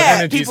Yeah. lit. Your Yeah,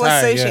 energy's people high,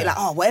 associate yeah. like,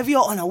 oh, whatever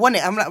you're on, I want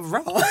it. I'm like,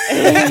 raw.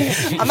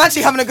 I'm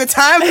actually having a good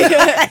time.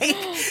 Like,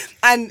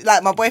 and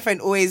like my boyfriend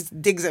always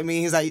digs at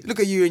me. He's like, look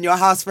at you and your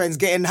house friends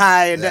getting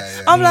high. And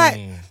I'm like,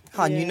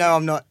 hon, you know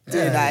I'm not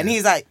doing that. And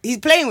he's like, he's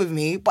playing with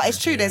me, but it's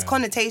true. There's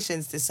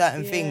connotations to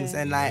certain things,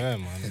 and like, Yeah,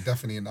 man. You're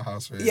definitely in the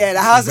house, right? Yeah,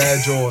 the house- Bare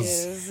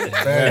jaws.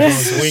 Yeah, Bare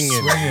jaws.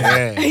 swinging.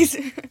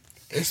 Yeah.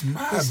 It's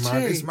mad, It's man.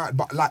 true. It's mad.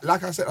 But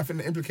like I said, I think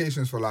the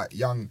implications for like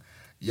young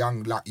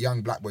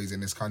black boys in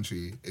this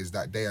country is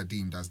that they are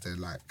deemed as the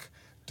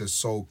the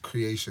sole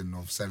creation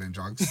of selling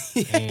drugs.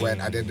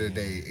 When at the end of the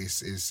day,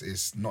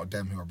 it's not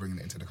them who are bringing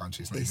it into the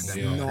country. It's not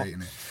even them who are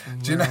creating it.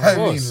 Do you know what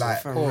I mean?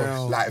 Like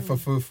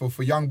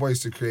for young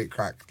boys to create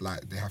crack,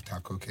 like they have to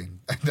have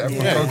cocaine. Do you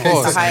know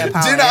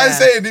what I'm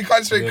saying? You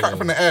can't straight crack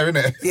from the air,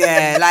 innit?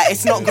 Yeah, like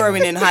it's not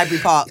growing in Highbury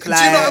Park. Like.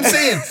 Do you know what I'm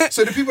saying?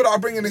 So the people that are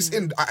bringing this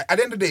in, at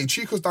the end of the day,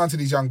 trickles down to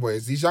these young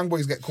boys. These young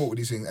boys get caught with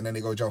these things and then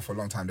they go to jail for a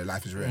long time. Their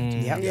life is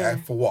ruined. Yeah.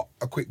 For what?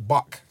 A quick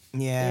buck.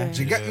 Yeah.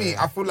 Do you get me?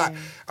 I feel like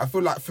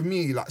for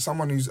me, like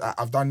someone who's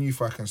I've done youth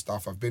work and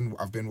stuff. I've been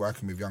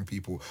working with young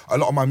people. A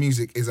lot of my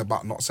music is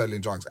about not selling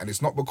drugs, and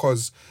it's not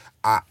because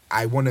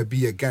I want to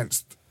be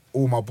against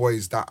all my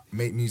boys that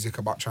make music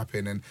about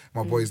trapping and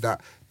my boys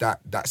that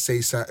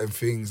say certain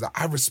things. Like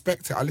I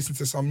respect it. I listen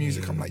to some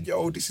music. I'm like,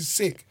 yo, this is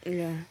sick.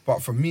 Yeah.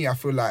 But for me, I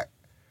feel like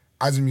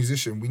as a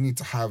musician, we need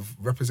to have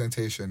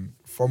representation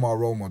from our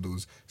role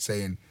models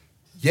saying,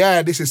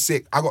 yeah, this is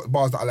sick. I got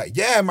bars that are like,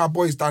 yeah, my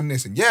boy's done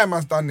this, and yeah,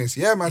 man's done this,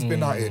 yeah, man's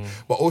been out here.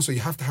 But also, you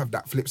have to have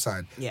that flip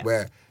side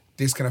where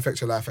this can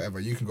affect your life forever.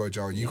 You can go to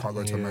jail, you can't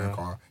go to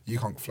America, you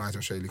can't fly to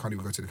Australia, you can't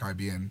even go to the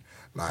Caribbean.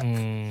 Like,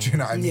 do you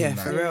know what I mean? Yeah, like,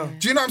 for real.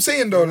 Do you know what I'm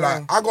saying though?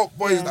 Like, I got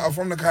boys that are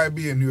from the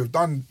Caribbean who have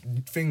done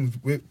things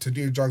to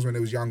do drugs when they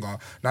was younger.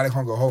 Now they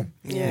can't go home.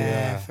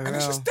 Yeah, for and real.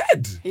 it's just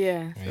dead.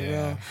 Yeah. For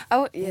real.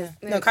 Oh,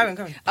 No,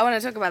 Karen. I want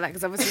to talk about that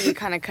because obviously you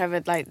kind of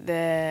covered like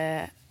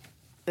the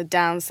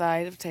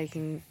downside of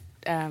taking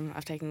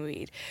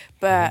weed,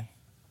 but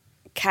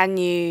can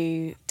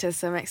you, to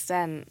some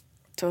extent,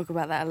 talk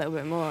about that a little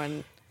bit more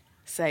and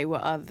say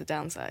what are the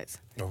downsides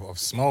Of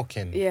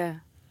smoking? Yeah.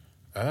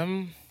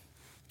 I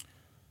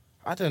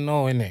don't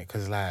know, innit?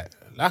 Because like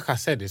I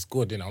said, it's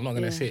good, innit? I'm not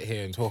going to sit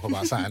here and talk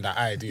about something that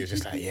I do. It's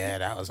just like, yeah,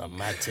 that was a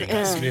mad thing.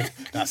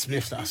 That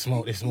spliff that I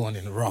smoked this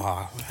morning,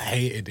 raw. I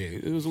hated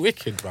it. It was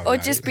wicked, bro. Or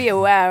like, just be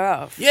aware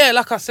of. Yeah,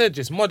 like I said,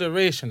 just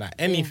moderation. Like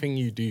anything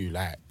you do,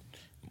 like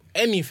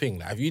anything.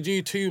 Like if you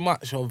do too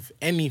much of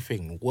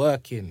anything,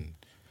 working,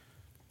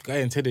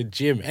 going to the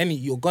gym,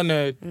 you're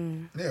gonna...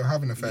 Yeah, it'll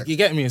have an effect. You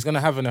get me? It's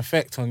gonna have an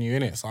effect on you,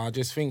 innit? So I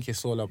just think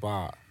it's all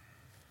about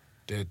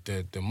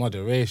the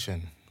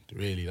moderation.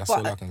 Really, that's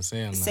all I can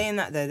say on that. Saying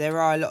that though, there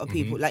are a lot of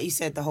people, like you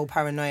said, the whole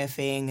paranoia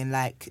thing, and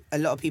like a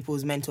lot of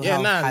people's mental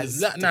health has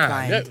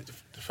declined.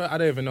 I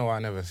don't even know why I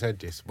never said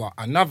this, but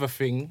another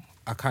thing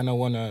I kind of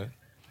want to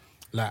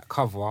like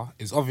cover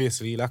is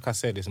obviously, like I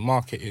said, it's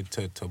marketed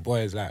to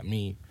boys like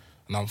me,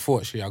 and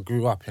unfortunately, I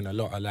grew up in a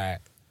lot of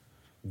like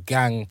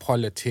gang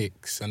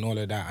politics and all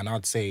of that, and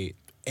I'd say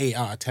 8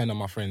 out of 10 of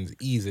my friends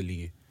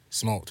easily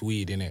smoked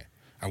weed in it,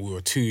 and we were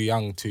too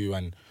young to,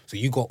 and so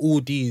you got all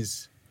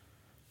these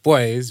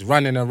boys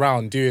running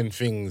around doing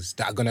things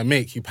that are going to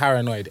make you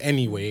paranoid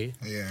anyway.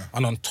 Yeah.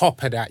 And on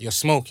top of that, you're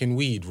smoking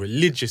weed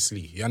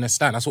religiously. You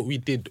understand? That's what we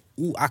did.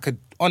 I could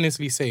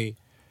honestly say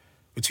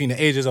between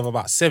the ages of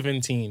about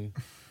 17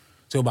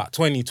 to about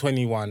 20,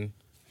 21,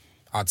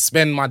 I'd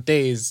spend my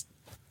days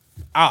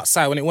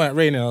outside. When it weren't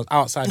raining, I was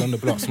outside on the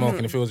block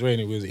smoking. If it was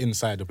raining, we was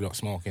inside the block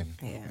smoking.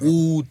 Yeah.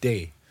 All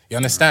day. You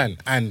understand?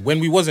 And when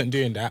we wasn't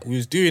doing that, we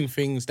was doing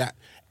things that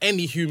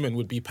any human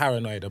would be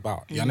paranoid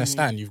about. You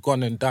understand? You've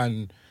gone and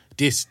done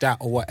this, that,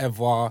 or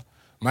whatever.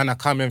 Man are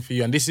coming for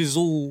you. And this is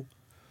all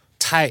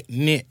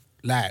tight-knit.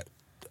 Like,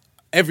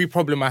 every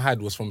problem I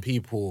had was from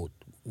people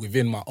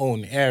within my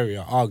own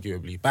area,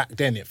 arguably. Back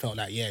then, it felt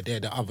like, yeah, they're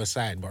the other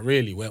side. But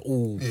really, we're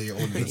all... Yeah, you're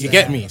all you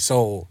get me?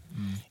 So,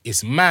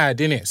 it's mad,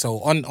 innit?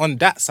 So, on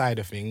that side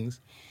of things,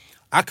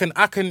 I can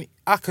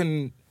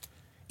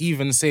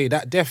even say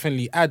that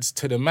definitely adds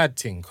to the mad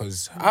thing,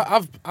 because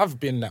I've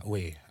been that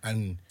way.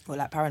 And... Or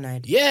like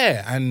paranoid.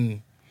 Yeah,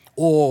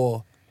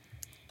 or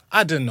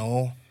I don't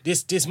know,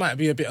 this might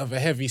be a bit of a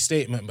heavy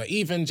statement, but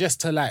even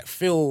just to like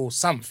feel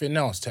something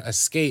else, to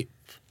escape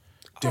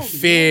the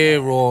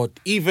fear, or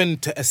even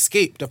to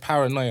escape the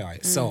paranoia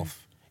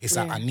itself. It's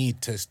like, I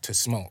need to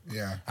smoke.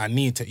 Yeah. I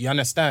need to, you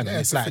understand? Yeah,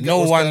 and it's like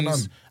no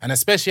one's, and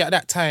especially at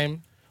that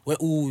time, we're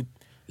all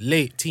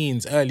late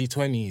teens, early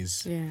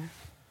 20s. Yeah.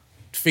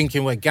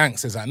 Thinking we're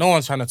gangsters. Like, no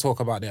one's trying to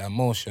talk about their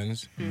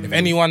emotions. If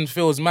anyone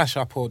feels mash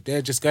up, or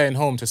they're just going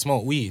home to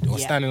smoke weed, or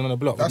standing on the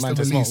block with man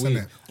to smoke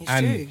weed.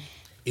 And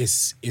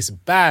it's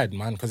bad,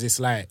 man, because it's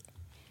like,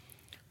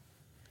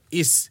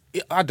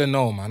 I don't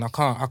know, man. I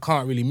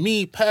can't really.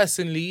 Me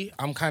personally,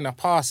 I'm kind of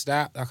past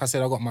that. Like I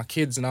said, I got my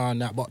kids now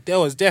and that, but there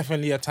was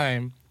definitely a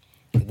time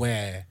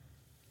where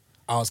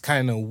I was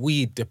kind of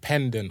weed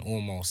dependent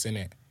almost,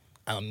 innit?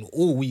 And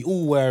we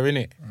all were in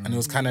it. And it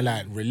was kind of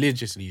like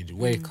religiously, you'd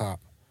wake up,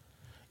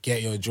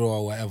 get your draw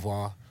or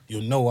whatever,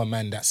 you'll know a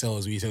man that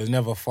sells weed, so it's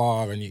never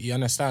far, and you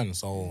understand?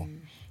 So,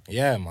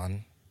 yeah,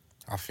 man.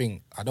 I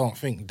don't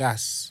think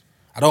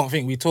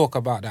we talk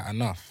about that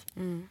enough.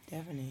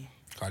 Definitely.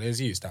 Because there's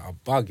youths that are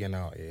bugging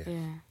out here.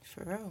 Yeah,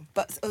 for real.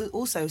 But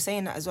also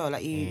saying that as well,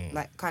 like you,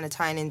 like kind of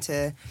tying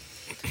into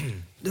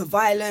the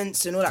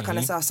violence and all that kind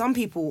of stuff, some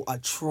people are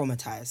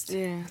traumatized.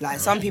 Yeah.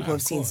 Like some people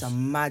have seen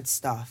some mad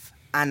stuff,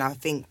 and I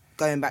think,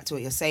 going back to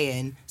what you're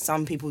saying,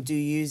 some people do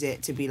use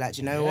it to be like,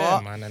 you know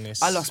what? Man,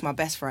 I lost my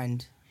best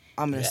friend.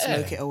 I'm going to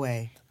smoke it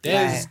away.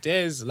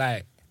 There's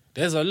like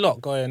there's a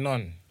lot going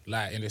on,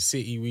 like in the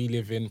city we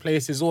live in,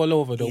 places all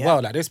over the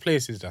world. Like, there's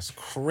places that's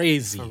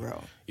crazy. For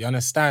real. You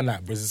understand?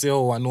 Like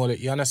Brazil and all that.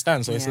 You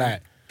understand? So it's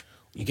like,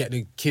 you get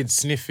the kids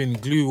sniffing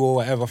glue or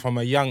whatever from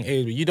a young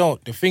age. But you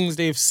don't, the things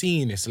they've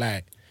seen, it's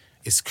like,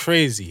 it's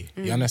crazy.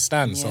 You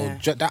understand? Yeah.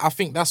 So I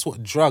think that's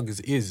what drugs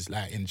is,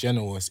 like, in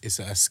general. It's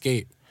an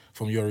escape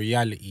from your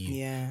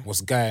reality,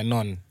 what's going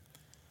on.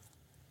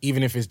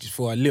 Even if it's just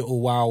for a little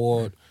while,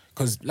 or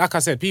because, like I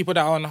said, people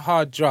that are on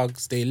hard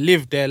drugs, they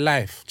live their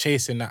life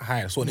chasing that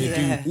high. That's what they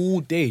do all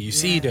day. You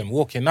see them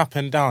walking up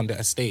and down the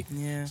estate.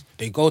 Yeah.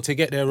 They go to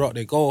get their rock,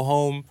 they go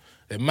home,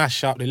 they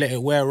mash up, they let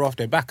it wear off,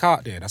 they're back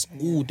out there. That's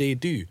all they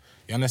do.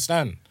 You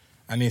understand?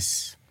 And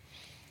it's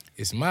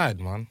mad,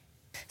 man.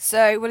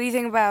 So, what do you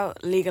think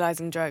about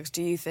legalizing drugs?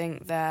 Do you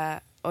think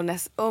that, or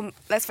let's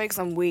focus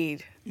on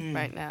weed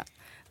right now.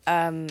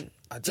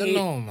 I don't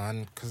know,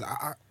 man, because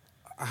I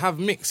have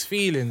mixed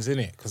feelings in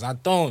it, because I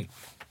don't.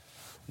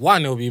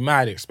 One, it'll be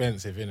mad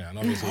expensive, innit? And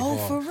obviously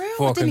for real?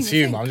 for I a didn't even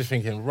consumer, think. I'm just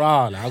thinking,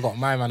 like, I got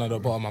my man on the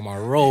bottom of my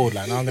road,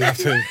 like, now I'm going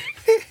to have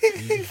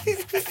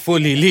to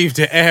fully leave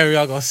the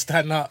area, I got to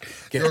stand up,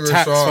 get You're gonna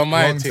taxed start for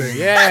my one thing. thing.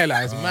 Yeah,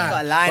 like, it's mad.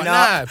 Gotta line but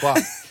up.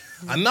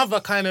 but another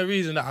kind of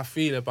reason that I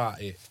feel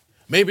about it,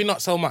 maybe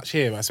not so much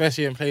here, but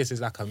especially in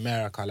places like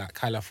America, like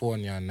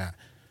California and that.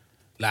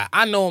 Like,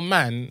 I know,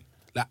 man,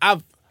 like, I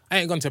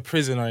ain't gone to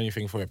prison or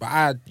anything for it, but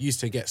I used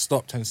to get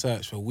stopped and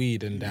searched for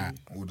weed and that.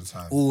 All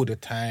the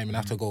time. And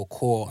have to go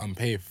court and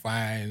pay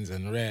fines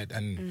and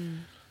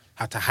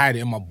had to hide it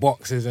in my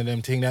boxes and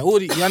them thing there.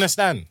 You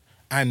understand?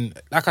 And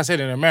like I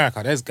said, in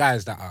America, there's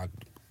guys that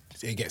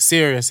they get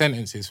serious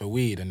sentences for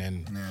weed, and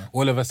then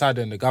all of a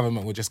sudden the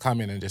government will just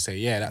come in and just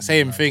say, that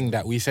same thing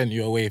that we sent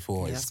you away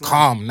for is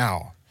calm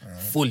now,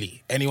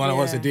 fully. Anyone that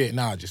wants to do it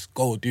now, just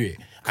go do it.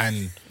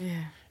 And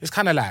it's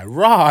kind of like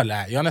raw,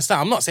 like, you understand?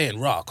 I'm not saying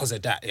raw because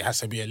of that. It has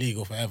to be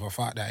illegal forever.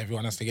 Fuck that.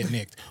 Everyone has to get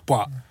nicked.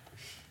 But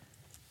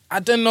I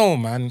don't know,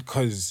 man,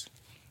 because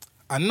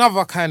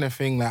another kind of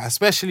thing, like,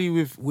 especially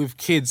with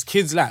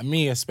kids like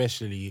me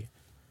especially,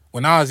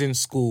 when I was in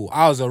school,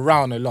 I was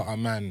around a lot of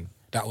man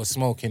that was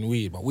smoking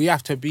weed. But we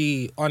have to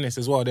be honest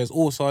as well. There's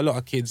also a lot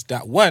of kids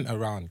that weren't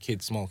around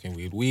kids smoking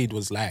weed. Weed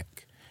was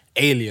like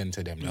alien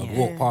to them. They would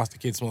walk past the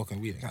kids smoking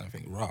weed and kind of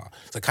think, raw.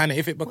 So kind of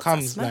if it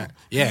becomes like,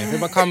 if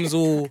it becomes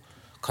all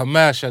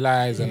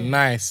commercialized and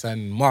nice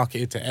and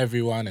marketed to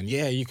everyone and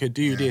you could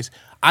do this.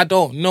 I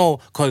don't know,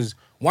 because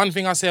one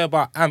thing I say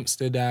about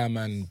Amsterdam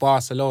and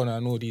Barcelona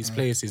and all these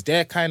places,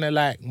 they're kind of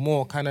like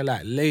more kind of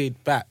like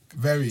laid back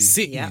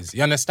cities.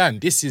 You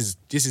understand? This is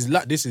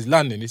London,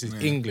 this is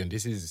England,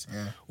 this is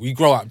we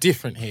grow up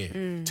different here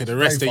to the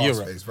rest of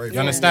Europe. You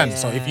understand?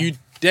 So if you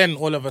then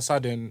all of a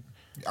sudden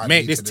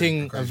make this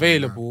thing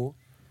available,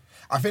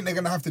 I think they're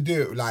gonna have to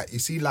do it. Like, you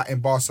see, like in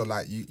Barca,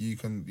 like you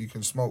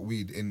can smoke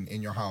weed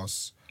in your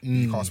house.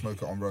 You can't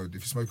smoke it on road.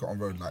 If you smoke it on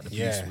road, like the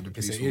police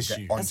will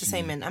get onto That's the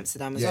same you. in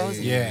Amsterdam as well,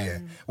 isn't it? Yeah.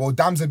 Well,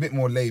 Dam's a bit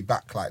more laid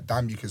back. Like,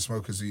 Dam, you can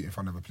smoke a zoot in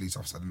front of a police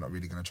officer. They're not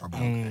really going to trouble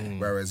you.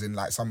 Whereas in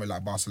like somewhere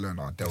like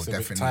Barcelona, they'll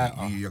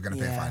definitely, you're going to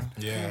pay a fine.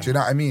 Yeah. Do you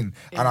know what I mean?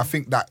 Yeah. And I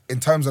think that in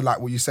terms of like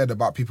what you said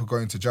about people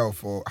going to jail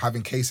for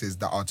having cases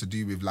that are to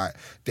do with like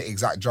the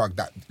exact drug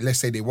that, let's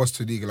say they was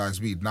to legalise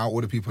weed. Now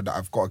all the people that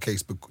have got a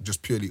case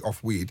just purely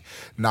off weed,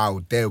 now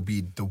they'll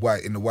be in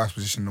the worst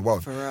position in the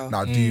world. For real.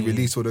 Now, do you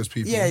release all those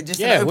people? Yeah, just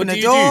what open do the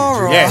you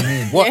door.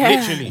 do?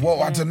 Literally.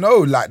 Well, I don't know.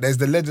 Like, there's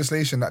the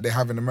legislation that they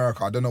have in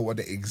America. I don't know what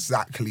they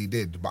exactly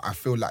did, but I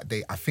feel like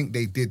I think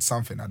they did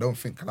something. I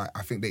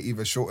think they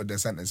either shortened their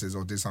sentences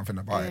or did something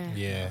about it.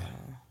 Yeah.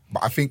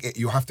 But I think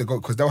you have to go,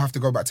 because they'll have to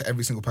go back to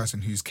every single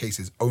person whose case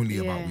is only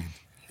about weed.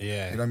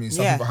 Yeah. You know what I mean?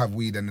 Some people have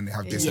weed and then they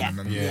have this and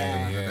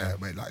then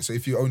but like, so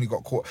if you only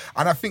got caught,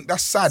 and I think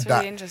that's sad. It's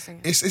really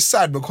interesting. It's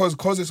sad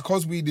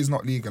because weed is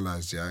not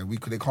legalized. Yeah,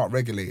 they can't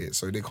regulate it,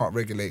 so they can't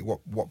regulate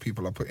what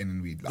people are putting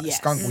in weed. Like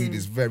skunk weed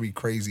is very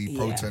crazy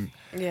potent.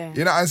 Yeah.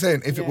 You know what I'm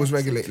saying? If it was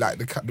regulated, like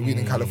the weed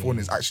in California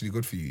is actually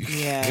good for you.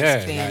 But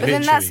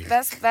then that's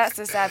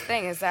the sad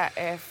thing, is that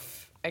if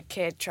a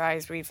kid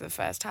tries weed for the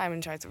first time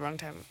and tries the wrong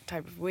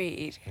type of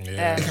weed, it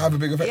can have a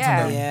big effect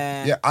on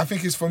them. Yeah, I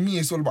think for me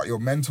it's all about your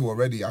mental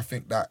already. I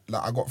think that,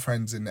 like, I got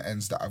friends in the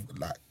ends that have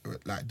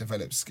like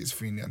developed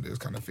schizophrenia and those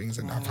kind of things,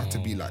 and have had to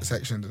be like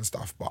sectioned and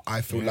stuff. But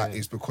I feel like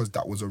it's because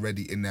that was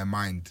already in their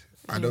mind.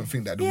 I don't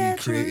think that the weed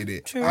created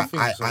it. True.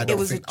 I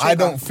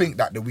don't think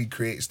that the weed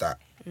creates that.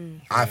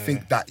 I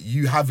think that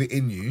you have it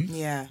in you,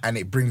 and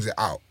it brings it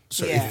out.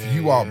 So if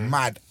you are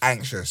mad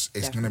anxious,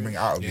 it's going to bring it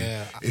out of you.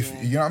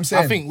 You know what I'm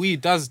saying? I think weed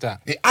does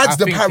that. It adds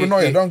the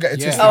paranoia. Don't get it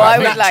twisted. I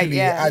would Naturally,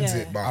 it adds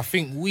it. But I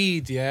think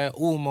weed,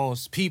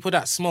 almost people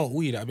that smoke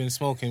weed, that have been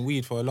smoking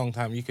weed for a long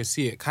time, you can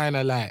see it kind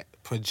of like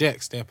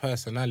projects their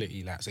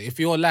personality. Like, so if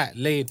you're like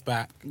laid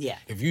back,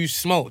 if you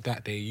smoke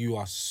that day, you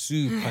are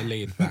super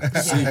laid back.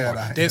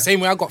 The same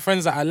way I got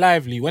friends that are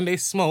lively. When they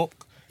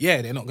smoke,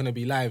 they're not going to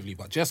be lively.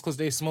 But just because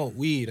they smoke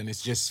weed and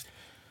it's just,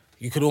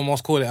 you could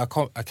almost call it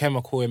a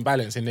chemical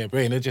imbalance in their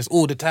brain. They're just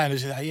all the time,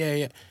 it's just like,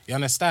 yeah. You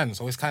understand?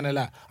 So it's kind of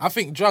like, I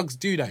think drugs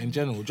do that in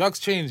general. Drugs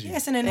change you. Yeah,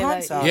 it's an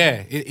enhancer.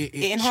 It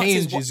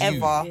enhances changes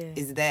whatever you.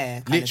 is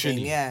there.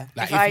 Literally. Yeah.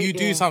 Like if you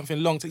do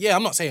something long term,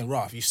 I'm not saying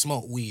raw. If you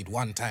smoke weed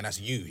one time,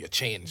 that's you're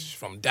changed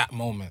from that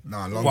moment.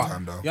 Nah, long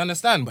time though. You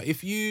understand? But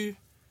if you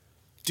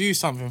do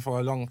something for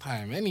a long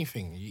time,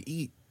 anything, you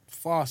eat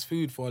fast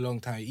food for a long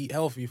time, you eat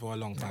healthy for a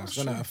long time, it's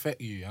gonna affect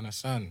you. You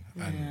understand?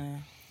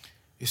 And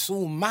it's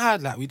all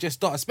mad. Like we just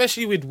start,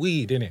 especially with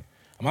weed, innit?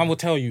 A man will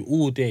tell you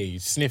all day, you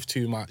sniff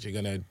too much,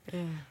 you're gonna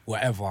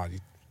whatever.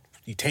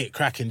 You take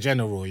crack in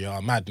general, you're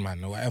a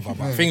madman or whatever.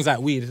 But things like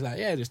weed, it's like,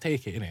 just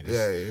take it, innit?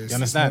 It's you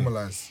understand?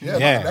 Normalised.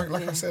 Yeah.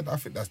 Like I said, I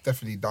think that's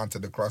definitely down to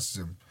the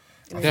classism.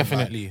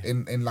 Definitely.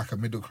 Like, in like a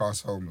middle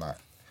class home, like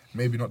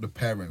maybe not the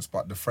parents,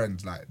 but the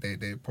friends, like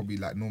they probably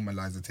like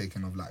normalise the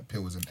taking of like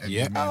pills and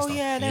MDMA and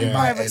stuff. Them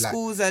private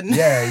schools and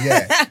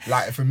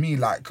Like for me,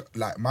 like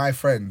my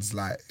friends,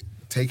 like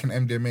taking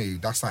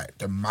MDMA, that's like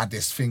the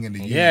maddest thing in the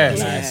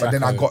universe. But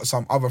then I got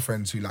some other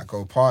friends who like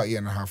go party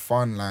and have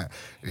fun. Like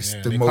it's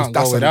the most.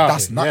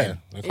 That's nothing.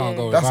 They can't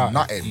go that's without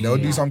nothing. it. They'll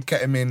do some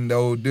ketamine.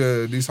 They'll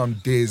do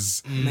some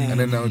diz, and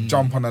then they'll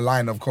jump on a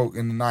line of coke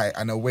in the night,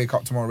 and they'll wake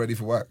up tomorrow ready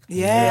for work.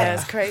 Yeah,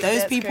 it's crazy.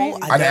 Those people.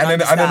 Crazy.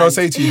 And then they'll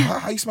say to you,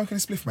 "How you smoking a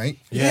spliff, mate?"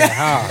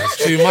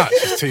 It's too much.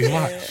 It's too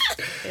much.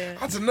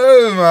 I don't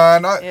know,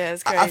 man.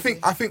 It's crazy.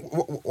 I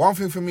think one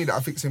thing for me that I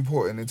think is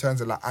important in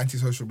terms of like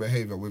antisocial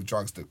behaviour with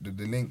drugs,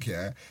 the link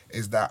here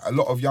is that a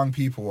lot of young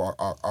people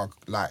are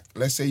like,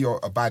 let's say you're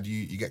a bad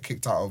you get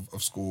kicked out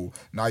of school,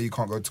 now you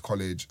can't go to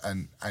college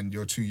and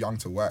you're too young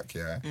to work,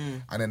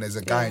 and then there's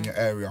a guy in your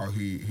area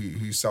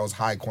who sells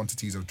high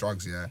quantities of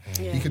drugs,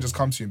 he could just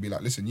come to you and be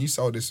like, listen, you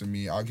sell this for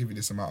me, I'll give you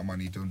this amount of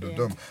money, dum.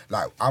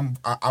 Like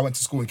I went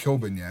to school in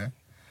Kilburn,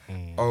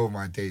 Oh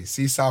my days.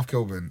 See South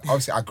Kilburn.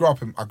 Obviously I grew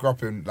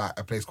up in like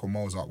a place called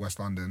Mozart, West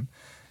London,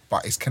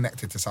 but it's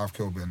connected to South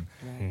Kilburn.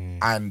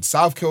 And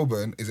South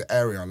Kilburn is an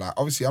area, like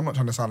obviously I'm not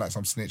trying to sound like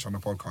some snitch on the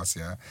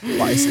podcast,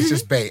 but it's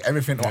just bait.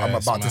 Everything what I'm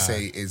about to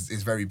say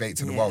is very bait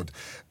to the world.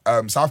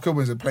 South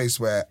Kilburn is a place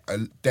where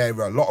there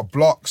are a lot of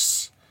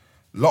blocks,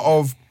 a lot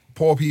of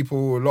poor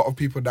people, a lot of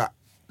people that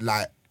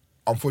like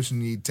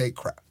unfortunately take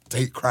crack,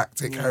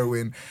 take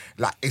heroin.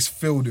 Like it's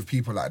filled with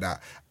people like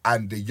that.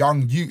 And the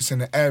young youths in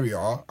the area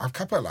have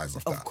capitalised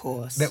off that. Of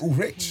course. They're all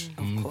rich.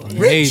 Of course.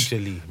 Rich.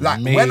 Majorly.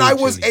 Like when I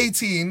was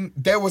 18,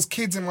 there was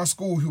kids in my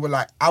school who were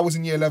like, I was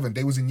in year 11,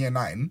 they was in year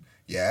 9,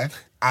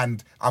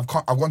 and I've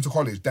gone to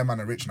college, them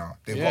man are rich now.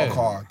 They've got a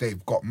car,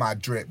 they've got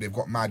mad drip, they've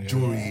got mad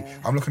jewellery.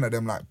 I'm looking at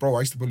them like, bro, I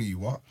used to bully you,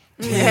 what?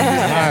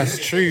 That's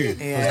true.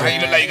 How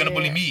you look like you're gonna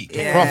bully me?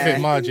 The profit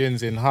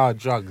margins in hard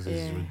drugs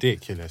is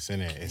ridiculous,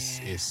 isn't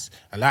it? It's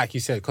and like you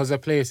said, because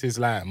of places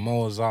like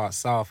Mozart,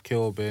 South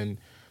Kilburn,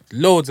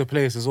 loads of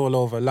places all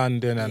over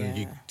London, and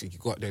you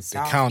got the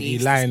county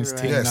lines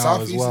thing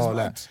now as well.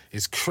 Like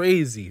it's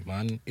crazy,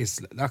 man.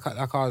 It's like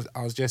I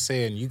was just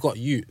saying, you got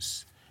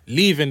youths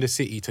leaving the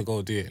city to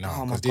go do it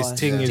now because this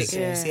thing is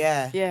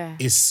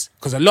it's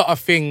because a lot of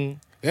thing.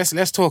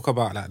 Let's talk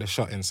about like the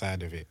shotting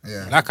side of it.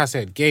 Like I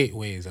said,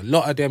 gateways. A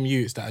lot of them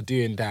youths that are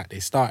doing that, they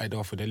started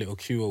off with a little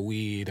cue of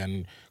weed,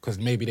 and because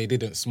maybe they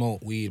didn't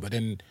smoke weed, but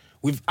then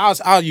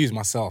I'll use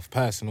myself,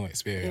 personal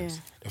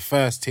experience. The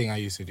first thing I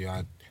used to do,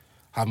 I'd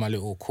have my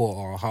little quarter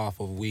or half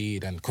of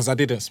weed, and because I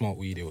didn't smoke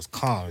weed, it was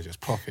calm, it was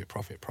just profit.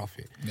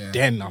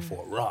 Then I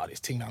thought, this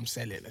thing that I'm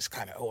selling is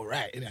kind of all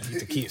right, I need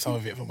to keep some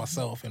of it for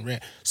myself and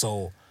rent.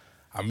 So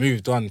I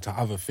moved on to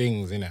other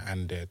things, innit,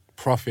 and the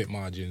profit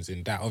margins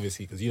in that,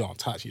 obviously, because you don't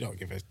touch, you don't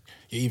give it,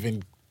 you're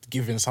even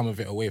giving some of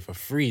it away for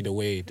free, the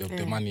way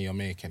the money you're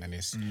making, and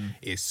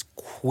it's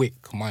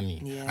quick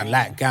money, and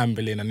like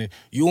gambling, and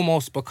you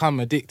almost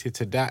become addicted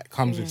to that.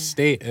 Comes with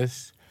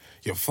status.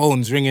 Your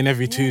phone's ringing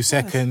every 2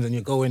 seconds, and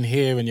you're going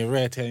here and you're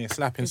and you're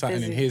slapping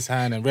something in his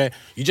hand, and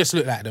you just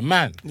look like the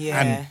man.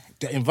 And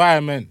the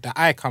environment that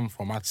I come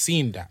from, I'd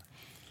seen that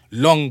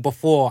long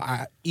before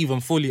I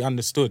even fully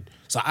understood.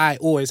 So I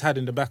always had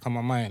in the back of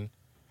my mind,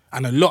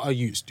 and a lot of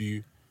youths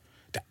do,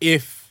 that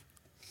if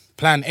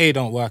plan A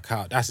don't work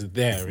out, that's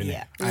there,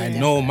 innit? I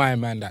know my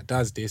man that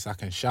does this, I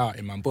can shout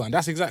in my butt. And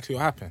that's exactly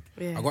what happened.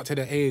 I got to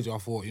the age where I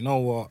thought, you know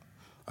what,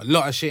 a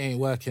lot of shit ain't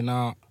working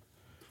out.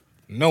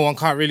 No one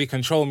can't really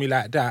control me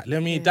like that.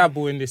 Let me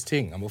dabble in this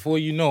thing. And before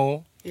you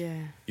know,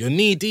 you're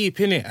knee deep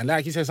in it. And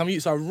like you said, some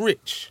youths are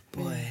rich.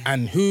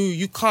 And who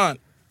you can't,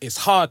 it's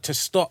hard to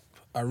stop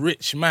a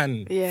rich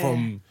man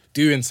from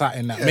doing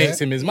something that makes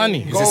him his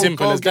money. It's as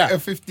simple as that.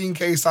 Get a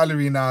 15k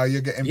salary now,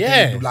 you're getting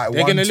paid like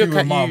they're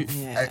 1-2 a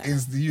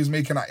month. You was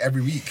making that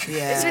every week.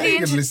 It's really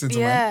interesting.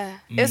 Man.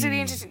 It was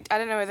really interesting. I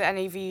don't know whether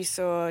any of you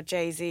saw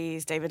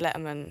Jay-Z's David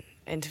Letterman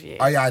interview.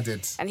 Oh yeah, I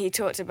did. And he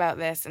talked about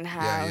this and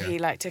how he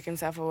like took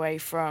himself away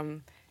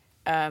from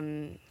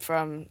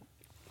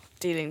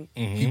dealing.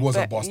 He was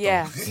a boss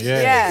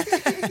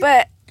though.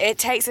 But it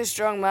takes a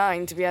strong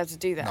mind to be able to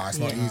do that. No, it's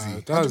not easy.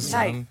 It does,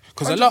 man.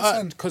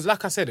 Because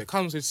like I said, it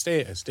comes with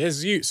status.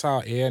 There's youths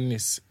out here, and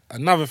it's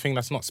another thing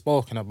that's not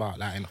spoken about,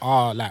 like in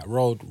our like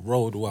road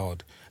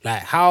world.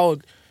 Like how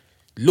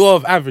law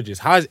of averages.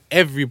 How's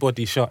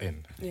everybody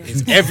shotting? Yeah.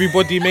 Is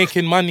everybody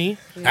making money?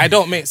 That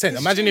don't make sense.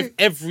 Imagine if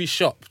every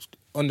shop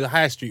on the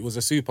high street was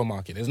a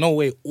supermarket. There's no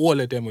way all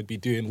of them would be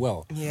doing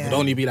well. Yeah. It'd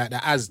only be like the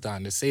Asda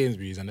and the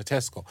Sainsbury's and the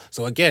Tesco.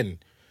 So again,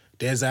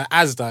 there's a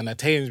Asda and a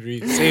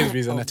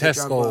Sainsbury's and a Of the drug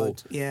Tesco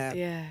world. Yeah.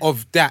 Yeah.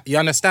 of that. You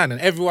understand?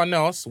 And everyone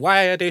else,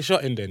 why are they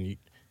shotting then?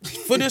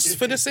 For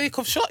the sake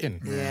of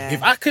shotting. Yeah.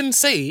 If I can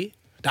say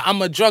that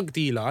I'm a drug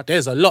dealer,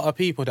 there's a lot of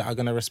people that are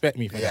going to respect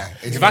me for that.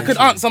 it's If I very could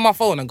true. answer my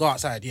phone and go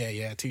outside,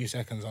 2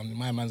 seconds,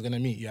 my man's going to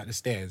meet you at the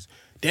stairs.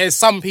 There's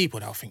some people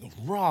that'll think,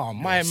 my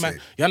man. sick.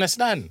 You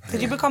understand?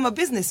 Could you become a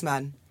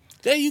businessman?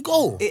 There you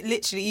go. It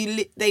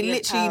literally, they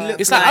literally power. look.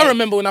 It's like I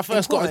remember when I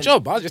first got a important.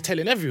 job, I was just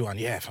telling everyone,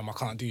 fam, I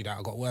can't do that.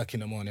 I got work in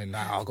the morning.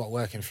 Like, I got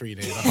work in 3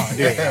 days. I can't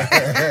do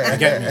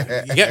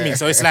it. You get me?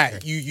 So it's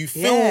like you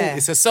feel Yeah.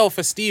 it's a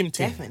self-esteem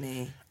thing.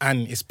 Definitely.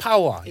 And it's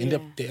power. In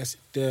Yeah.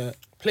 the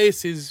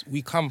places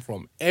we come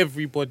from,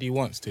 everybody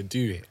wants to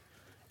do it.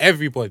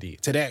 Everybody.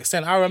 To the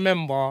extent I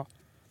remember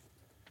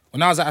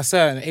when I was at a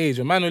certain age,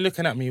 a man was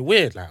looking at me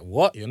weird, like,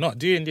 what? You're not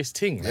doing this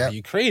thing? Like, Yeah.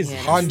 you crazy?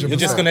 Yeah. 100%. You're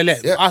just gonna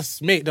let Yeah.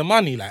 us make the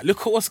money. Like,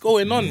 look at what's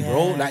going on,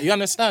 bro. Like, you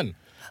understand?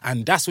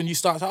 And that's when you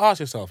start to ask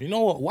yourself, you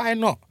know what? Why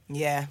not?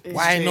 Yeah.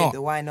 Why true. not?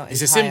 The why not? It's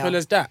is as simple higher.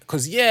 as that.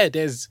 Because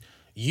there's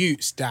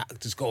youths that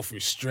just go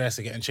through stress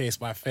and getting chased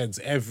by feds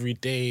every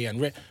day,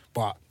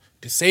 but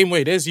the same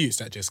way there's youths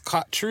that just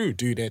cut through,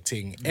 do their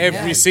thing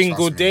every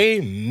single trust me. day,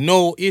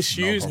 no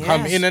issues, problem.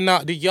 come Yes. in and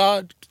out the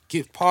yard,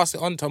 pass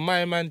it on to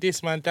my man,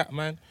 this man, that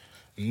man,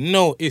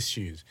 no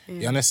issues.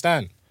 You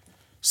understand?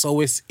 So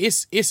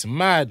it's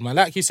mad, man.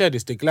 Like you said,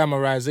 it's the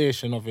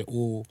glamorization of it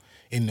all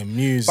in the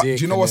music. But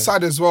do you know and what's the-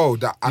 sad as well?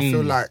 That I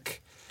feel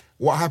like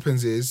what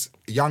happens is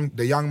the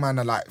young man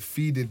are like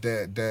feeding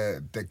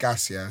the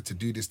gas to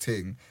do this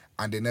thing,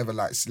 and they never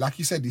like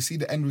you said, you see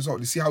the end result.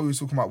 You see how we were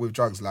talking about with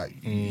drugs, like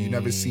you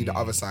never see the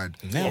other side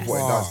of what it Never.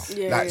 does.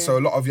 Yeah, So a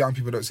lot of young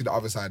people don't see the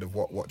other side of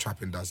what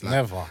trapping does. Like,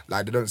 Never.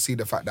 Like they don't see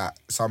the fact that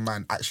some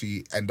man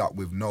actually end up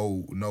with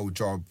no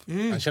job.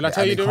 And shall I Yeah,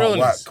 tell and you they the can't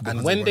realness? work And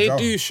because when of they a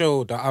do job.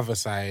 show the other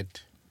side,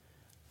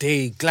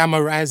 they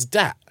glamorize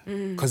that.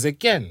 Because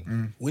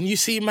again, when you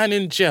see man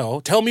in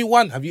jail, tell me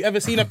one, have you ever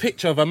seen a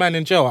picture of a man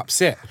in jail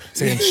upset,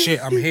 saying,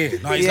 shit, I'm here?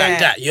 No, he's Yeah. like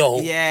that, yo,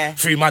 Yeah.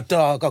 free my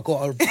dog, I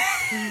got a got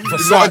a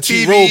Versace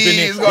TV, robe in it.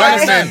 he's You got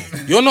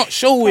understand? You're not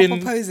showing,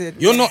 Proper posing.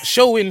 you're not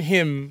showing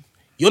him,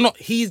 he's not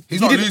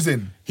didn't-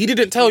 losing. He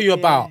didn't tell you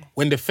about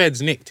when the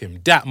feds nicked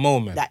him, that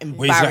moment. That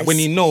where he's like, when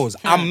he knows,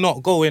 I'm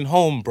not going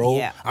home, bro.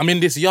 Yeah. I'm in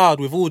this yard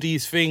with all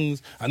these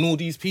things and all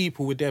these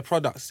people with their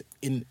products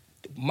in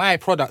my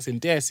products in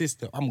their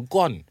system. I'm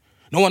gone.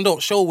 No one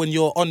don't show when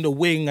you're on the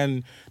wing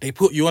and they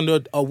put you under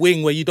a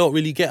wing where you don't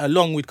really get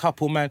along with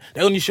couple, man.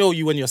 They only show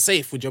you when you're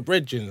safe with your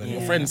brethren and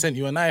your friend sent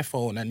you an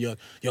iPhone and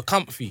you're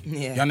comfy.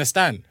 Yeah. You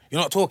understand? You're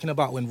not talking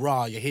about when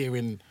you're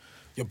hearing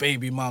your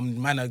baby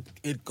mum, man, are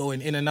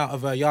going in and out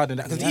of her yard and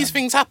that. Because these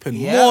things happen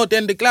more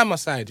than the glamour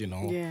side, you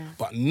know. Yeah.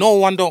 But no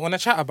one don't want to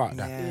chat about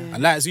that. Yeah.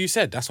 And like as you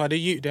said, that's why the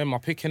youth them are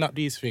picking up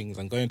these things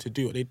and going to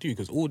do what they do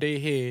because all they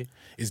hear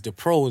is the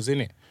pros,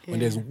 innit? When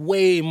there's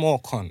way more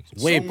cons,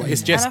 but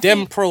it's just And I them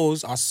think-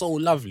 pros are so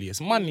lovely. It's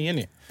money,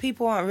 innit?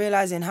 People aren't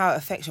realizing how it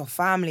affects your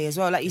family as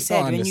well. Like you said,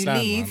 don't when you understand,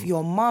 leave, man.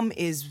 your mum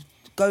is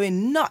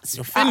going nuts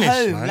You're finished, at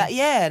home. man. Like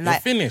You're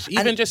like finished. and-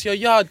 Even just your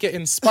yard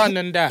getting spun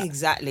and that.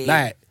 Exactly.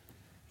 Like,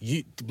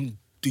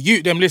 the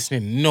youth them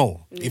listening,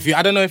 no.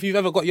 I don't know if you've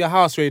ever got your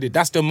house raided,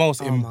 that's the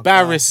most Oh my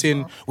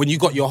embarrassing when you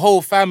got your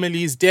whole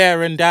families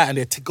there and that and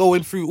they're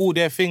going through all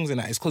their things and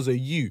that. It's because of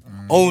you.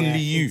 Only Yeah,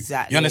 you.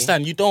 exactly. You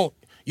understand? You don't,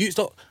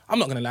 I'm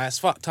not going to lie, it's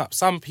fucked up.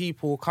 Some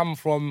people come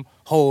from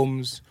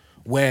homes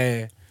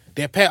where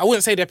I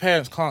wouldn't say their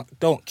parents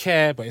don't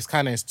care, but it's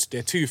kind of,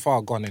 they're too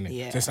far gone in it.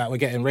 Yeah. Just like we're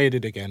getting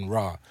raided again,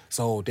 rah.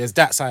 So there's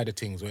that side of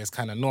things where it's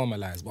kind of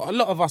normalised. But a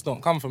lot of us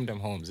don't come from them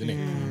homes,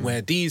 innit?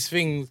 Where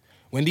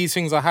when these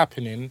things are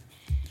happening,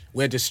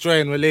 we're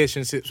destroying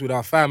relationships with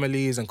our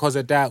families, and because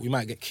of that, we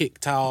might get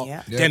kicked out.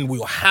 Yeah. Then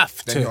we'll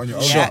have Then to you're on your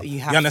own. shop. Yeah, you you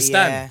have to,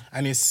 understand? yeah.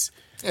 And it's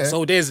Yeah.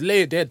 so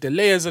the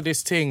layers of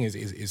this thing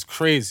is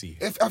crazy.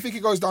 I think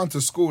it goes down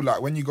to school.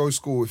 Like when you go to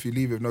school, if you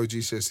leave with no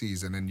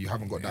GCSEs and then you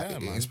haven't got Yeah,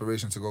 that man.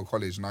 inspiration to go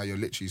college, now you're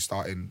literally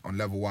starting on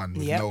level 1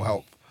 with Yep. no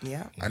help.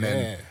 Yeah. And Yeah.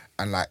 then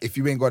and like if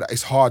you ain't got that,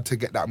 it's hard to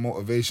get that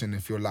motivation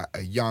if you're like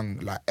a young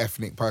like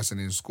ethnic person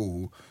in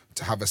school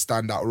to have a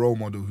standout role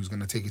model who's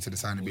gonna take you to the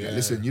side and be like,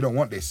 listen, you don't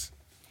want this.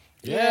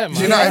 Yeah, man.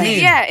 Do you know what I think,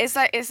 mean? yeah, it's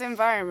like it's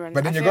environment.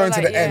 But then I you're feel going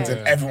to like, the ends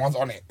and everyone's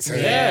on it. So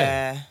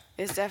Yeah.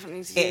 It's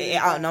definitely to do It with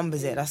that.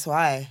 outnumbers it. That's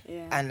why.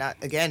 Yeah. And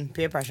again,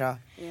 peer pressure.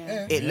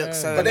 Yeah. It looks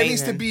so. But there amazing.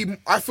 needs to be.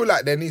 I feel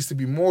like there needs to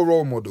be more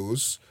role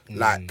models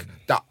like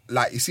that.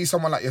 Like you see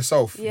someone like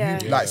yourself. Yeah.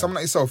 Like someone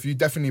like yourself, you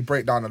definitely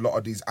break down a lot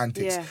of these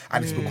antics, Yeah.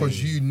 and it's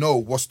because you know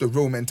what's the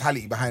real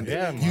mentality behind it.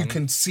 Yeah, You man.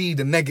 can see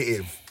the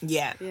negative.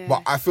 Yeah. Yeah.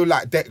 But I feel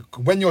like that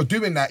when you're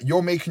doing that,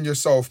 you're making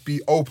yourself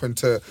be open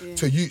to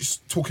you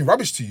talking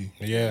rubbish to you.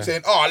 Yeah.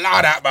 Saying, "Oh,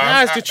 allow that, man."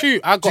 Nah, it's the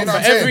truth. I Do you got know for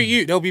what I'm every saying?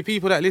 youth, there'll be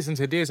people that listen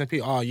to this and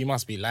people, you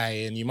must be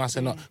lying, you must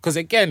not. Because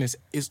again,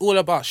 it's all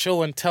about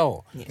show and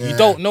tell. You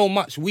don't know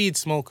much much weed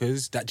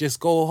smokers that just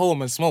go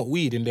home and smoke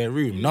weed in their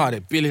room. No, they're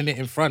billing it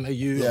in front of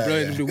you,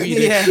 blowing the weed.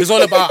 Yeah. It's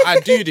all about I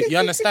do it. You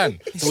understand?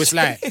 So it's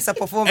like It's a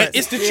performance.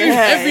 It's the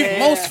truth.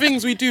 Most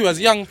things we do as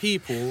young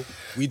people,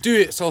 we do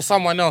it so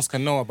someone else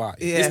can know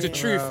about it. Yeah. It's the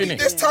truth, innit?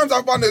 There's times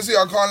I've done this here,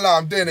 I can't lie,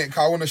 I'm doing it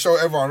because I want to show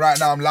everyone right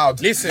now I'm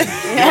loud. Listen,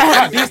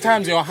 these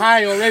times you're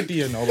high already,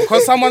 you know,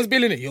 because someone's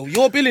billing it.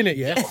 You're billing it,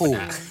 yeah? Cool.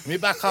 Let me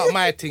back out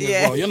my thing as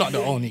well. You're not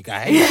the only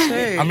guy.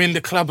 true. I'm in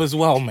the club as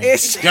well, mate.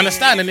 It's You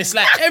understand? And it's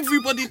like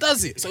everybody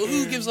does it. So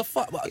who gives a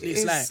fuck? But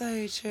it's like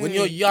so true. when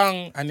you're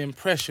young and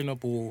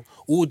impressionable,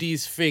 all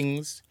these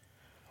things.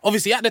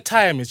 Obviously, at the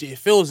time, it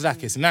feels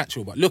like it's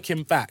natural, but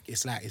looking back,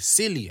 it's like, it's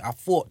silly. I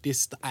thought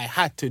I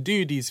had to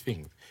do these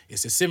things.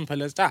 It's as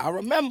simple as that. I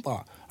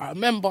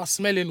remember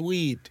smelling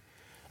weed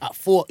at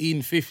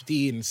 14,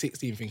 15,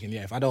 16, thinking,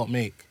 yeah, if I don't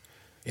make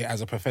it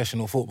as a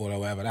professional footballer or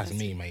whatever, that's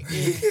me, mate.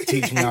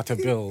 Teach me how to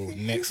build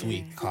next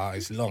week, car,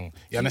 it's long.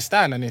 You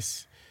understand? And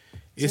it's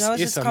You know, it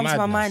just a comes to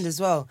my madness. mind as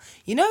well.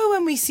 You know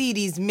when we see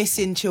these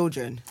missing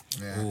children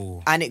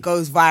Ooh. and it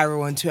goes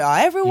viral on Twitter,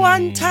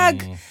 everyone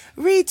tag,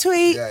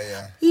 retweet,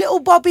 Yeah. little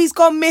Bobby's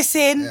gone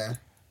missing, Yeah.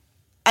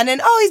 and then,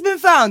 oh, he's been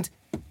found.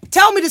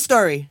 Tell me the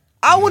story.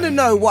 I want to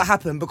know what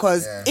happened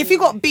because if he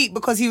got beat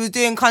because he was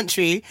doing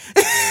country,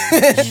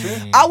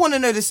 I want to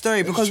know the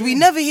story because we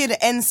never hear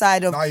the end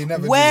side of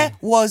where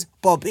was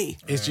Bobby.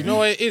 Do you know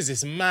what it is?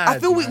 It's mad. I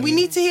feel man. we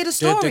need to hear the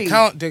story.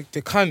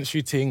 The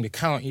country thing, the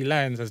county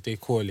lines as they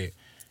call it,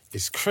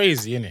 it's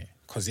crazy, innit?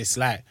 Because it's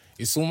like,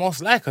 it's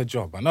almost like a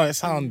job. I know it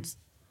sounds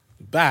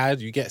bad.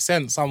 You get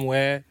sent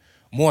somewhere.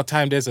 More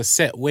time there's a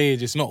set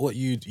wage. It's not what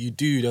you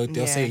do.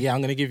 They'll say, yeah, I'm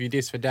going to give you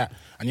this for that.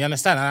 And you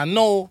understand? And I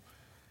know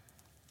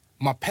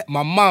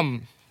my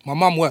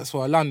mum works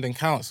for a London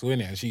council,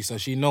 innit?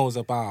 And she knows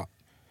about,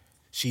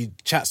 she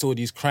chats to all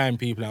these crime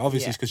people. And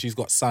obviously, because she's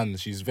got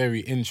sons, she's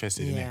very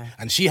interested in it.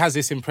 And she has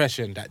this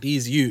impression that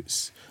these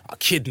youths are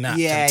kidnapped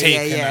and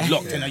taken and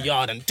locked in a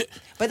yard.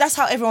 But that's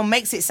how everyone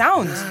makes it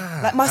sound.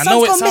 Like, my I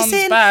know son's it gone sounds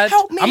missing. bad.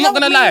 Help me. I'm not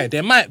gonna help lie. me.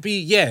 There might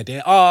be,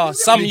 there are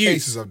some youths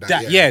cases of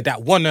that that,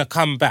 that wanna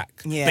come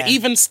back. Yeah. But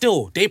even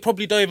still, they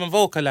probably don't even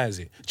vocalize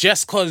it.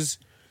 Just cause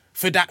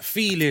for that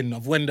feeling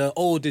of when the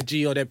older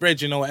G or their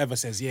brethren or whatever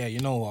says, yeah, you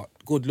know what,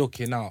 good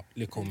looking out,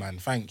 little man,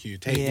 thank you,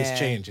 take this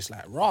change. It's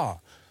like, rah.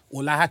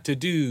 All I had to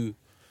do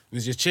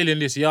was just chill in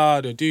this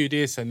yard or do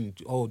this and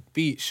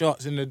beat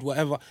shots in the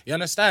whatever. You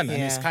understand?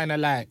 And it's kind of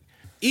like,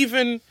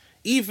 even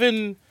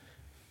in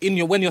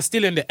when you're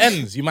still in the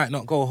ends, you might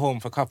not go home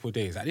for a couple of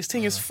days. Like, this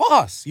thing is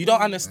fast. You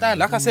don't understand.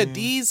 Like I said,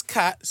 these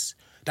cats,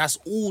 that's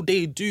all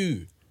they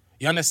do.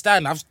 You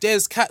understand?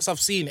 There's cats I've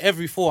seen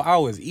every 4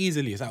 hours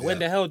easily. It's like, when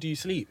the hell do you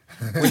sleep?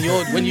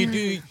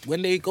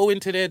 When they go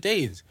into their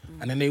days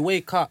and then they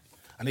wake up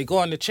and they go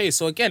on the chase.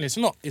 So again, it's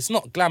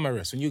not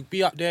glamorous. When you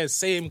be up there,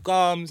 same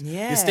gums,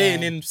 you're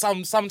staying in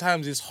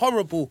sometimes it's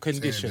horrible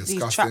conditions.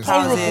 These trap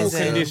Horrible houses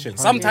and-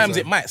 conditions. Sometimes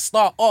it might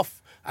start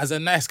off as a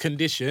nice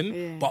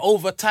condition, but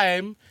over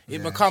time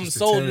it becomes just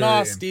so deteriorating.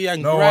 nasty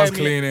and no grimy. one's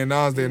cleaning,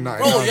 no one's doing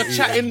nothing. Bro, you're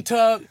chatting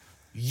to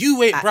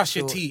you ain't brush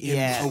your teeth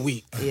in a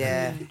week.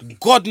 Yeah.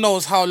 God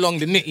knows how long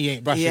the nitty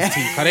ain't brushed Yeah. his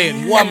teeth. Cause there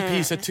ain't one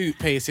piece of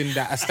toothpaste in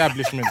that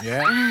establishment,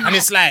 And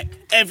it's like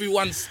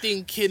everyone's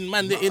stinking,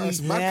 man. They're in It's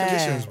mad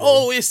conditions, bro.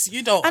 Oh,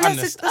 you don't And understand.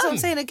 that's what I'm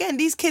saying. Again,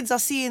 these kids are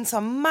seeing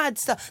some mad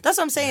stuff. That's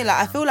what I'm saying.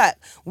 Like, I feel like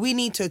we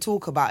need to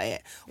talk about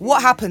it.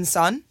 What happened,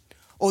 son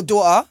or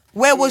daughter?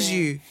 Where was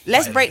you?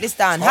 Let's break this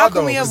down. How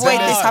can we avoid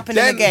this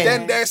happening again?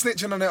 Then they're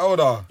snitching on their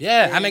older.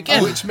 Yeah, and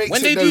again, Which makes when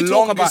it they the do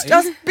talk about longest- it,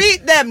 Just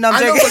beat them. No, I'm I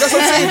know, joking. but that's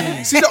what I'm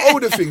saying. See the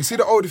older thing.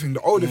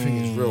 The older thing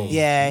is real.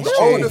 Yeah, it's the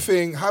true. older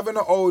thing, having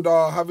an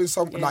older, having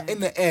something like in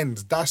the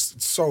end,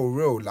 that's so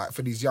real. Like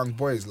for these young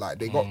boys, like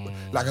they got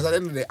like, cause at the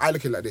end of the day, I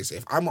look at it like this: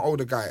 if I'm an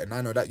older guy and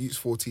I know that youth's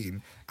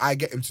 14, I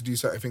get him to do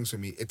certain things for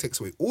me. It takes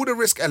away all the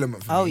risk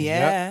element for me. Oh,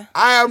 yeah.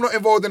 I am not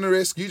involved in the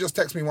risk. You just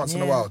text me once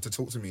in a while to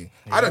talk to me.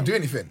 I don't do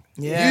anything.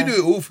 Yeah. You do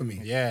it all for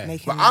me. yeah.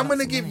 Making But me I'm lots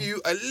gonna of give money.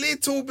 you a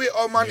little bit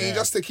of money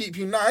just to keep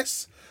you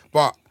nice,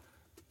 but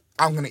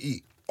I'm gonna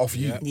eat off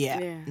you. Yeah.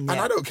 And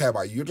I don't care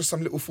about you. You're just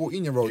some little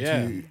 14-year-old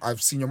Yeah. who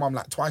I've seen your mum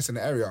like twice in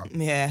the area.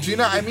 Yeah. Do you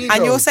know what I mean?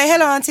 And though? you'll say,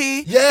 hello,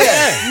 auntie.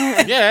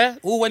 Yeah. Yeah,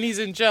 or when he's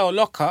in jail,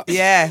 lock up.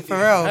 Yeah, for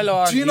real.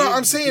 Hello, Do you know what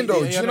I'm saying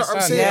though? Yeah, Do you know what I'm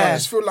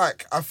understand? saying?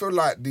 Yeah. I feel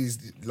like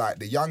these like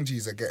the young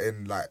G's are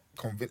getting like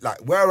like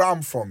where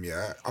I'm from,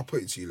 I'll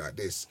put it to you like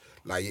this.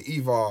 Like you're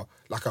either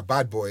like a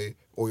bad boy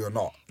or you're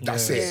not.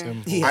 That's Yeah, it.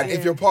 simple. Yeah. And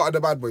if you're part of the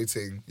bad boy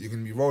thing, you're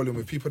gonna be rolling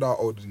with people that are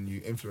older than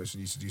you,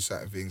 influencing you to do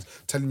certain things,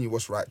 telling you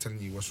what's right, telling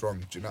you what's wrong.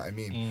 Do you know what I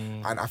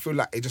mean? And I feel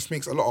like it just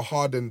makes a lot of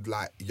hardened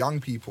like young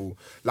people.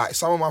 Like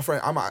some of my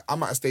friends, I'm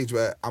at a stage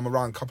where I'm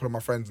around a couple of my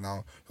friends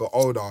now who are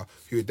older,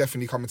 who are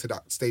definitely coming to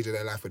that stage of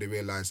their life where they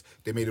realise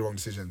they made the wrong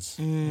decisions.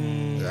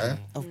 Yeah.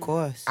 Of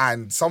course.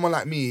 And someone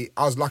like me,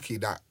 I was lucky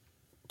that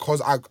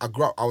because I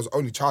grew up, I was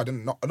only child,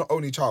 and not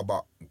only child,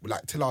 but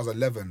like till I was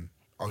 11,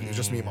 it was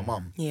just me and my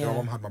mum. Yeah. My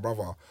mum had my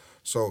brother.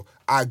 So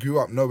I grew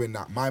up knowing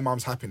that my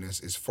mum's happiness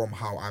is from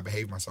how I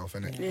behave myself,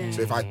 innit? Yeah.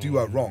 So if I do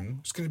her wrong,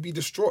 it's going to be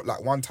distraught.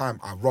 Like one time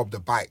I robbed a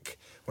bike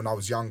when I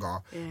was younger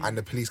and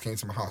the police came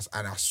to my house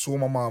and I saw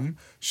my mum,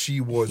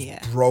 she was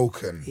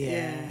broken.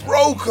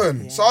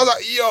 Broken. So I was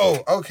like,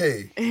 yo,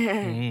 okay.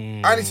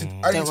 I need to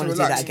Don't want to do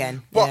that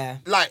again. But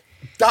like,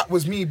 that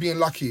was me being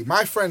lucky.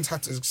 My friends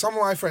some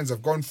of my friends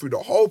have gone through the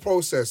whole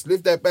process,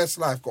 lived their best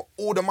life, got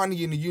all the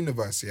money in the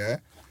universe, yeah?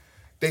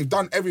 They've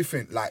done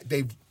everything. Like,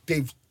 they've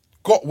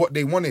got what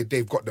they wanted.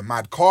 They've got the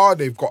mad car,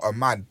 they've got a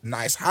mad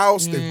nice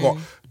house, they've got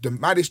the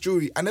maddest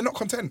jewelry, and they're not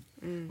content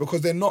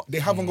because they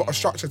haven't got a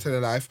structure to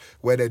their life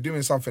where they're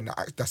doing something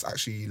that's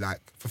actually like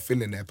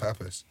fulfilling their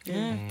purpose.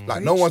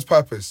 Like, no one's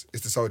purpose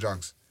is to sell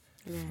drugs.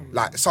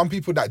 Like, some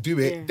people that do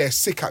it, they're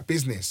sick at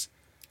business.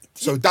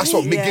 So that's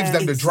what gives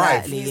them the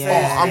drive.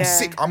 I'm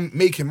sick, I'm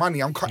making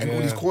money, I'm cutting all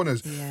these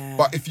corners.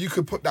 But if you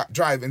could put that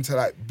drive into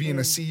like being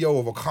a CEO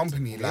of a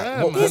company,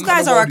 like these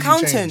guys are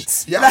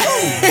accountants. Yeah,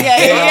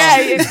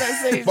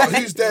 But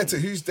who's there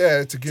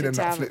to give them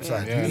that flip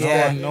side?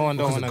 No one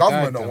don't want the to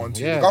government guide don't want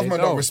to. them. The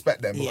government don't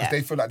respect them because Yeah.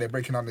 they feel like they're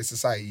breaking down their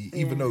society,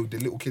 even though the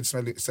little kids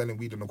selling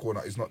weed in the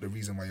corner is not the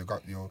reason why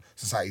your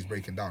society's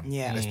breaking down.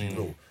 Let's be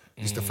real.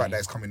 It's the fact that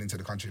it's coming into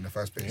the country in the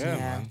first place.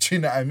 Do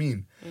you know what I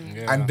mean?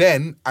 And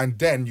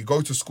then you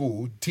go to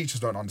school, teachers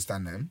don't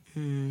understand them.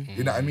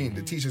 You know what I mean?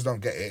 The teachers don't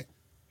get it.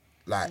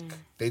 Like,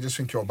 they just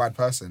think you're a bad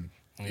person.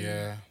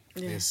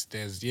 There's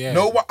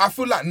No one, I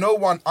feel like no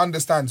one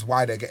understands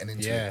why they're getting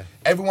into it.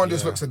 Everyone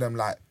just looks at them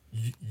like,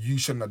 you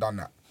shouldn't have done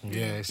that.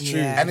 Yeah, it's true.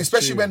 And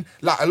especially when,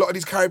 like, a lot of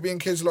these Caribbean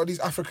kids, a lot of these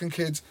African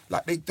kids,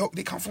 like, they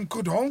come from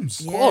good homes.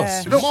 Of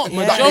course.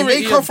 Like,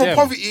 they come from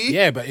poverty.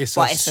 Yeah, but it's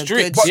a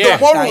strict. But the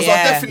morals are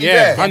definitely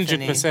there.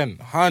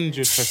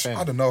 100%.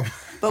 I don't know.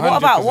 But what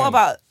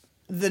about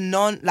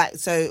the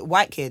so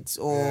white kids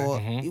or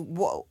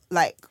what,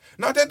 like...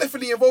 No, they're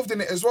definitely involved in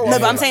it as well. No,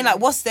 but I'm saying, like,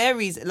 what's their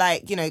reason?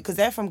 Like, you know, because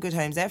they're from good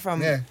homes. They're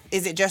from...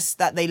 Is it just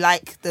that they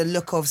like the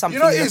look of something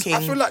looking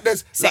I feel like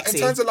there's... Like, sexy?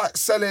 in terms of, like,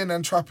 selling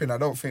and trapping, I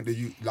don't think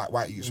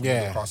white youths from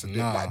the class and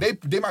like,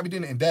 they might be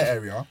doing it in their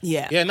area.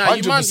 Yeah, you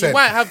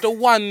might have the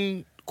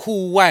one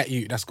cool white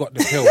youth that's got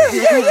the pills.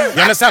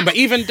 You understand? But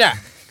even that,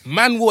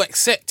 man will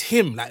accept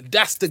him. Like,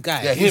 that's the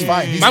guy. Yeah, he's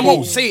fine. Man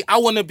won't say, I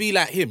want to be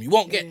like him. You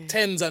won't get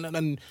tens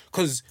and...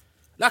 Because,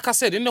 like I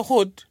said, in the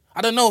hood... I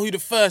don't know who the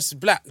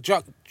first black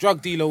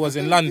drug dealer was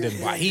in London,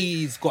 but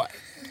he's got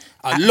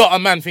a lot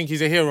of men think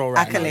he's a hero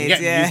right Accolades,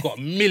 now. He's got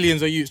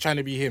millions of youths trying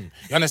to be him.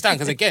 You understand?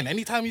 Because again,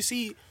 anytime you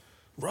see,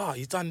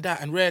 he's done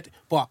that and red.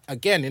 But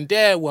again, in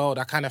their world,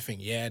 I kind of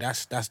think,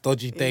 that's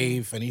Dodgy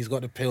Dave and he's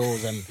got the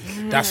pills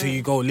and that's who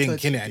you go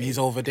link in it and he's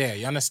over there.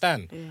 You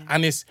understand?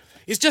 And it's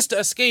just the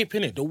escape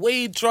in it. The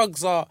way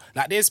drugs are,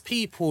 like, there's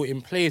people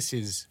in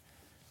places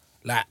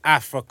like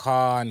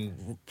Africa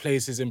and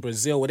places in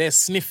Brazil where they're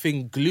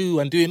sniffing glue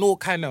and doing all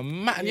kind of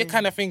mad. And you're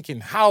kind of thinking,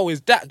 how is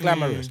that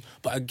glamorous?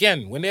 But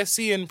again, when they're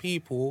seeing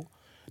people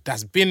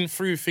that's been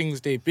through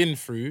things they've been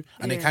through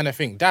and they kind of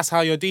think, that's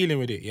how you're dealing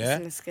with it, yeah?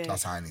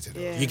 That's how I need to do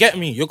it. You get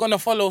me? You're going to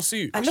follow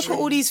suit. And look at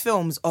all these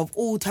films of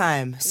all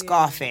time,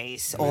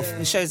 Scarface, or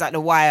shows like The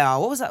Wire.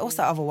 What was that? What's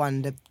that other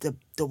one?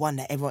 The one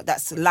that everyone,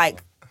 that's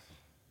like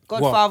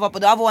Godfather,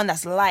 but the other one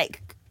that's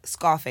like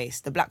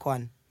Scarface, the black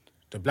one.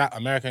 The black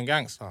American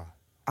gangster.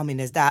 I mean,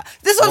 there's that.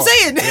 That's what I'm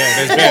saying.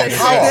 Yeah, there's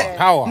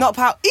Power. Not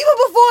Power. Even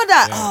before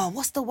that,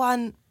 what's the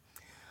one?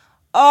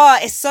 Oh,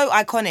 it's so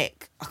iconic.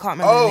 I can't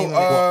remember the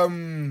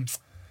name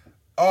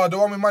of it. The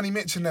one with Money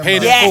Mitch in them.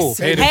 Paid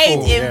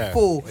in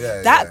Full.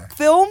 Yeah, that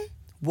film,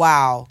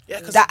 wow.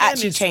 That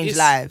actually changed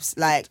lives.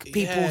 Like,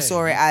 people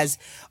saw it as,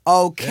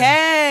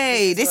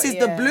 okay, this is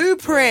the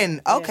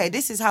blueprint. Okay,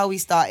 this is how we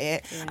start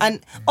it.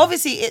 And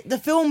obviously, the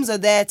films are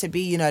there to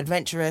be,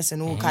 adventurous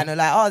and all kind of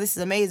like, this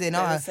is amazing.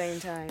 At the same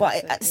time.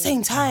 But at the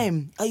same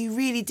time, are you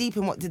really deep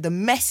in what the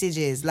message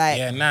is? Like,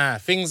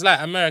 things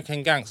like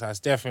American Gangster is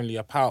definitely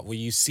a part where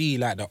you see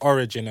like the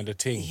origin of the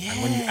thing.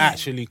 And when you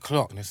actually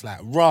clock, and it's like,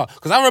 raw.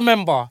 Because I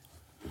remember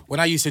when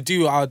I used to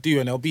do what I would do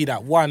and there'll be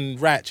that one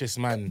righteous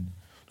man.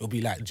 They'll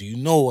be like, do you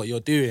know what you're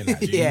doing? Like,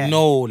 do you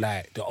know,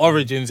 like, the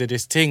origins of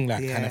this thing,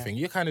 like, kind of thing?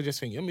 You kind of just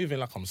think, you're moving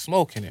like I'm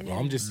smoking it,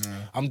 bro.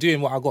 I'm doing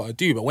what I got to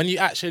do. But when you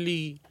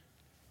actually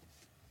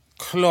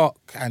clock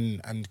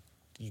and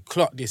you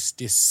clock this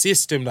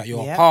system that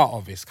you're a part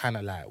of, it's kind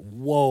of like,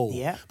 whoa.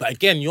 Yeah. But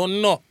again, you're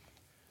not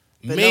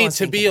made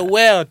to be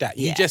aware of that.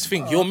 You just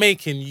think you're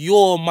making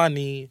your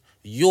money,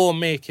 you're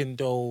making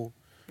dough.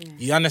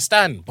 You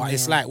understand? But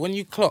it's like, when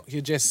you clock,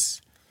 you're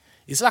just...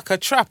 It's like a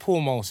trap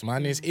almost,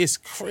 man. It's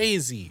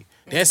crazy.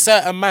 There's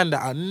certain men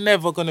that are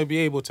never going to be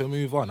able to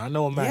move on. I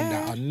know a man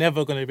that are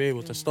never going to be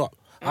able to stop.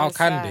 How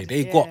can they?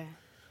 They got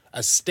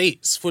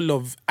estates full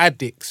of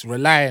addicts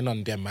relying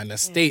on them and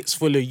estates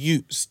full of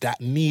youths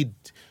that need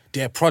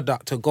their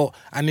product to go.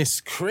 And it's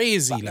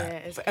crazy.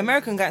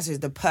 American Gangster is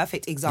the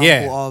perfect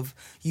example of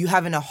you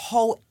having a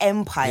whole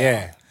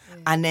empire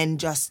and then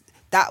just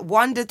that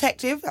one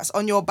detective that's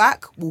on your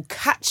back will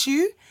catch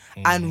you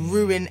and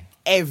ruin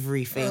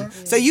everything.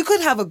 So you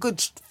could have a good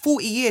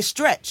 40-year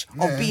stretch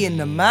of being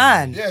the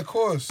man. Yeah, of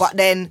course. But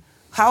then,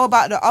 how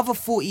about the other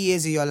 40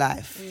 years of your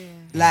life?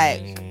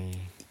 Like...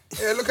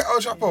 Yeah, look at El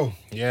Chapo.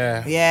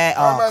 Yeah. Yeah,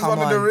 That man's one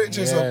of the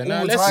richest of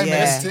all time in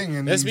this thing.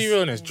 And Let's be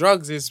real honest.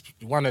 Drugs is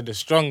one of the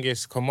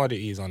strongest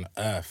commodities on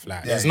earth.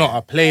 Like, there's Yeah. not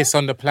a place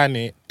on the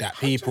planet that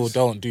people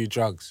don't do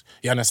drugs.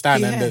 You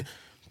understand? And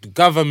the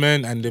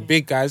government and the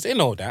big guys, they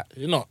know that.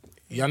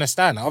 You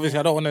understand? Obviously,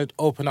 I don't want to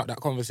open up that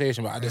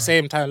conversation, but at the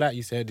same time, like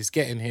you said, it's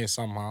getting here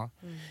somehow.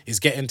 It's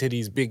getting to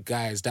these big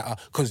guys that are...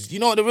 Because you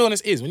know what the realness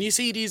is? When you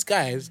see these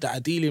guys that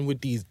are dealing with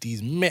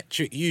these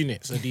metric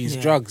units of these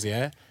drugs,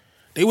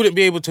 they wouldn't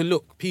be able to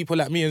look people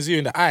like me and Zoo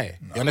in the eye.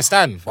 You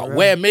understand? But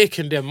we're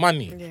making them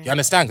money. You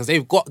understand? Because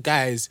they've got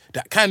guys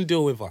that can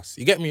deal with us.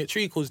 You get me? It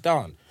trickles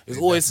down. There's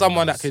always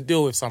someone that can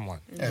deal with someone.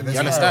 Yeah, you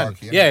understand?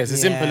 Yeah, it's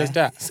as simple as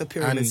that. It's a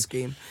pyramid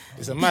scheme.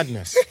 It's a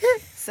madness.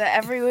 So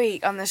every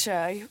week on the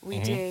show, we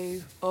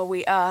do, or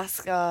we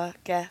ask our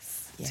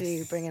guests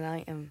to bring an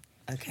item.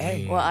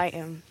 Okay. What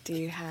item do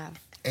you have?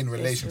 in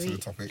relation to the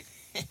week. topic.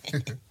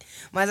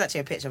 Mine's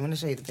actually a picture. I'm going to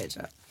show you the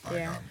picture.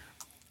 Yeah.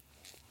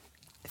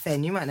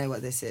 Fen, you might know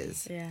what this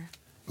is. Yeah.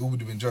 It would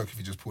have been a joke if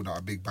you just pulled out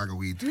a big bag of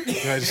weed.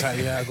 Yeah, just like,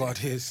 I got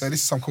his. So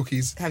this is some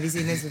cookies. Have you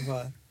seen this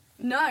before?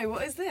 No,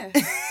 what is this?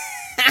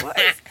 What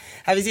is...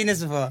 Have you seen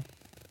this before?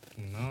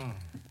 No.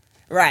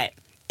 Right.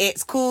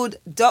 It's called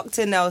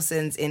Dr.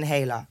 Nelson's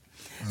Inhaler.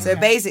 So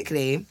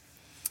basically,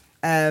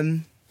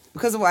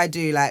 because of what I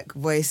do, like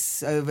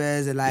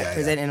voiceovers and like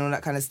presenting all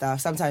that kind of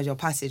stuff, sometimes your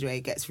passageway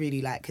gets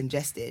really like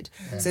congested.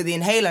 Yeah. So the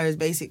inhaler is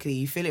basically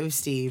you fill it with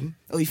steam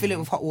or you fill it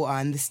with hot water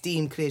and the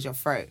steam clears your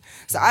throat.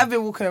 So I've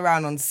been walking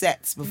around on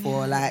sets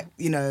before, like,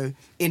 you know,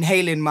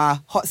 inhaling my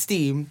hot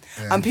steam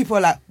and people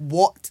are like,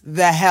 what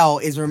the hell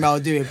is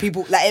Remel doing?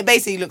 People, like, it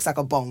basically looks like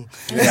a bong.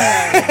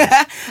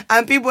 Yeah.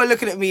 And people are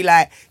looking at me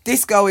like,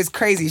 this girl is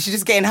crazy. She's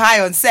just getting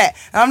high on set.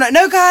 And I'm like,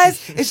 no,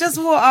 guys, it's just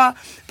water.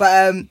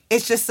 But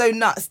it's just so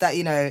nuts that,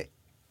 you know,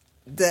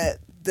 the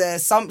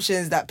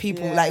assumptions that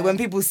people like when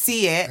people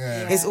see it,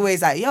 it's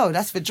always like, yo,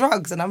 that's for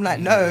drugs, and I'm like,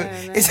 no,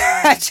 it's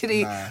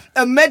actually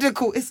a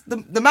medical. It's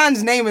the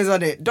man's name is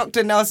on it.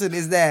 Dr. Nelson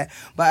is there,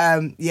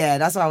 but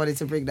that's why I wanted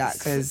to bring that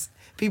because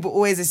people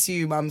always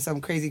assume I'm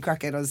some crazy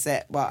crackhead on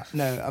set, but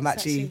no, I'm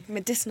actually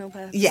medicinal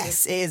purposes.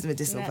 Yes, it is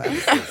medicinal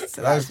purposes.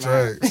 So that's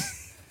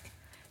jokes.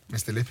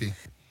 Mr. Lippy,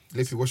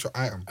 what's your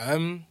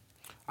item?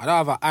 I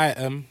don't have an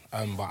item,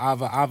 but I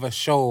have a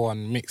show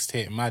on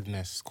Mixtape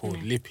Madness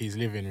called Lippy's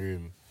Living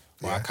Room,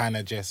 where I kind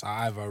of just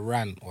I either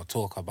rant or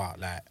talk about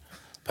like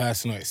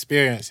personal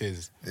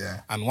experiences.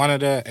 Yeah. And one of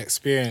the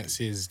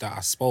experiences that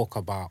I spoke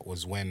about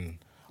was when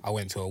I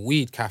went to a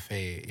weed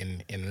cafe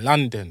in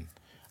London,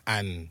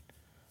 and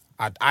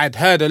I'd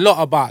heard a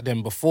lot about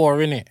them before,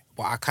 innit?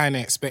 But I kind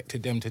of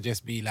expected them to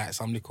just be like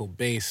some little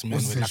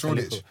basement with like a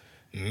little...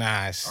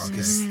 Nah,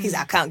 he's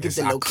like, I can't give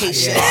the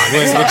location.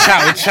 We'll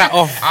chat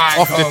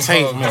off the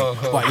tape, man.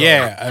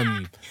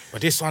 But but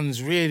this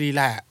one's really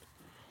like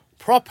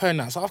proper and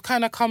that. So I've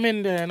kind of come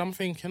in there and I'm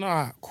thinking, all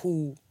right,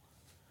 cool.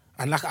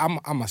 And like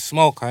I'm a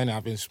smoker, innit?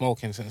 I've been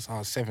smoking since I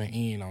was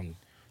 17. I'm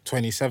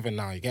 27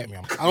 now. You get me?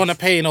 I don't want to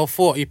pay no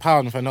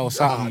 £40 for no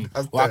something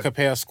what I could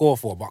pay a score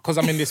for. But because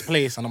I'm in this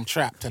place and I'm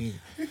trapped and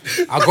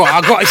I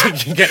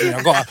got you get me?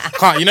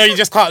 Can't, you know, you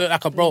just can't look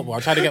like a broke boy. I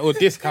tried to get all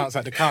discounts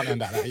at the counter and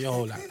that, like,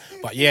 yo, like.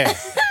 But yeah,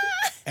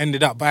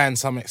 ended up buying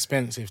some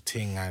expensive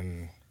thing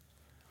and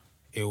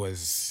it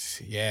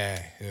was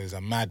a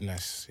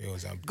madness. It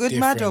was a good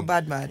mad or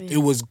bad mad? It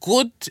was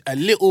good a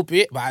little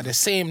bit, but at the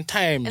same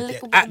time,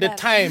 at the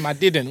time, I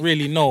didn't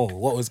really know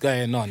what was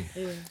going on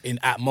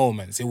at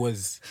moments. It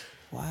was,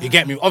 you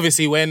get me?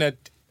 Obviously,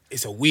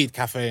 it's a weed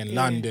cafe in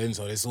London,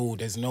 so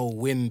there's no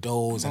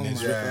windows and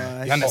there's,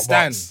 you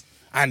understand?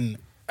 And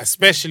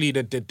especially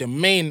the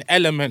main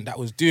element that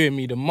was doing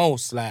me the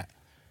most, like,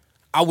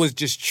 I was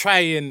just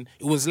trying,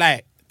 it was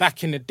like,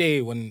 back in the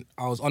day when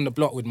I was on the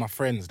block with my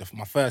friends,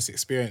 my first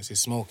experience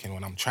is smoking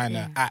when I'm trying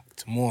to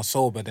act more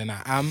sober than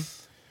I am.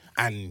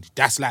 And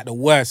that's like the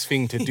worst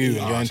thing to do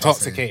when you're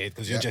intoxicated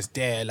because you're just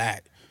there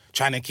like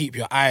trying to keep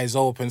your eyes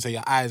open so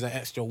your eyes are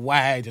extra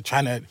wide. You're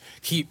trying to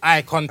keep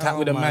eye contact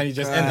with a man. You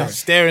just end up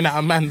staring at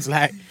a man's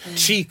like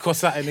cheek or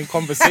something in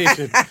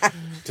conversation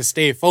to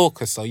stay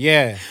focused. So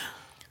yeah,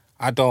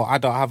 I don't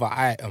have an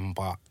item,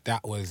 but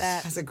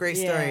that's a great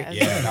story.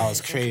 Yeah, that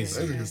was crazy.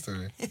 That's a good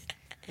story.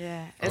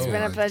 Yeah, it's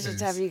been a pleasure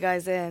to have you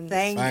guys in.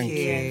 Thank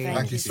you.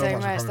 Thank you so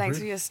much. Thanks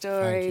for your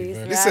stories.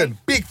 Listen,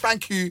 big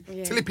thank you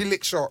to Lippy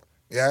Lickshot,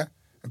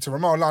 and to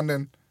Remel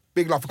London.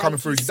 Big love for coming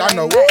through. You don't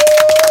know.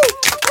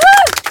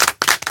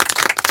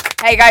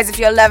 Hey guys, if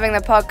you're loving the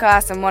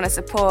podcast and want to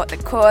support the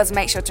cause,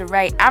 make sure to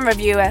rate and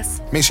review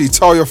us. Make sure you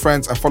tell your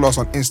friends and follow us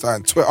on Insta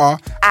and Twitter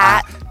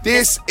at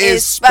This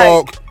Is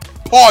Spoke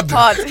Pod.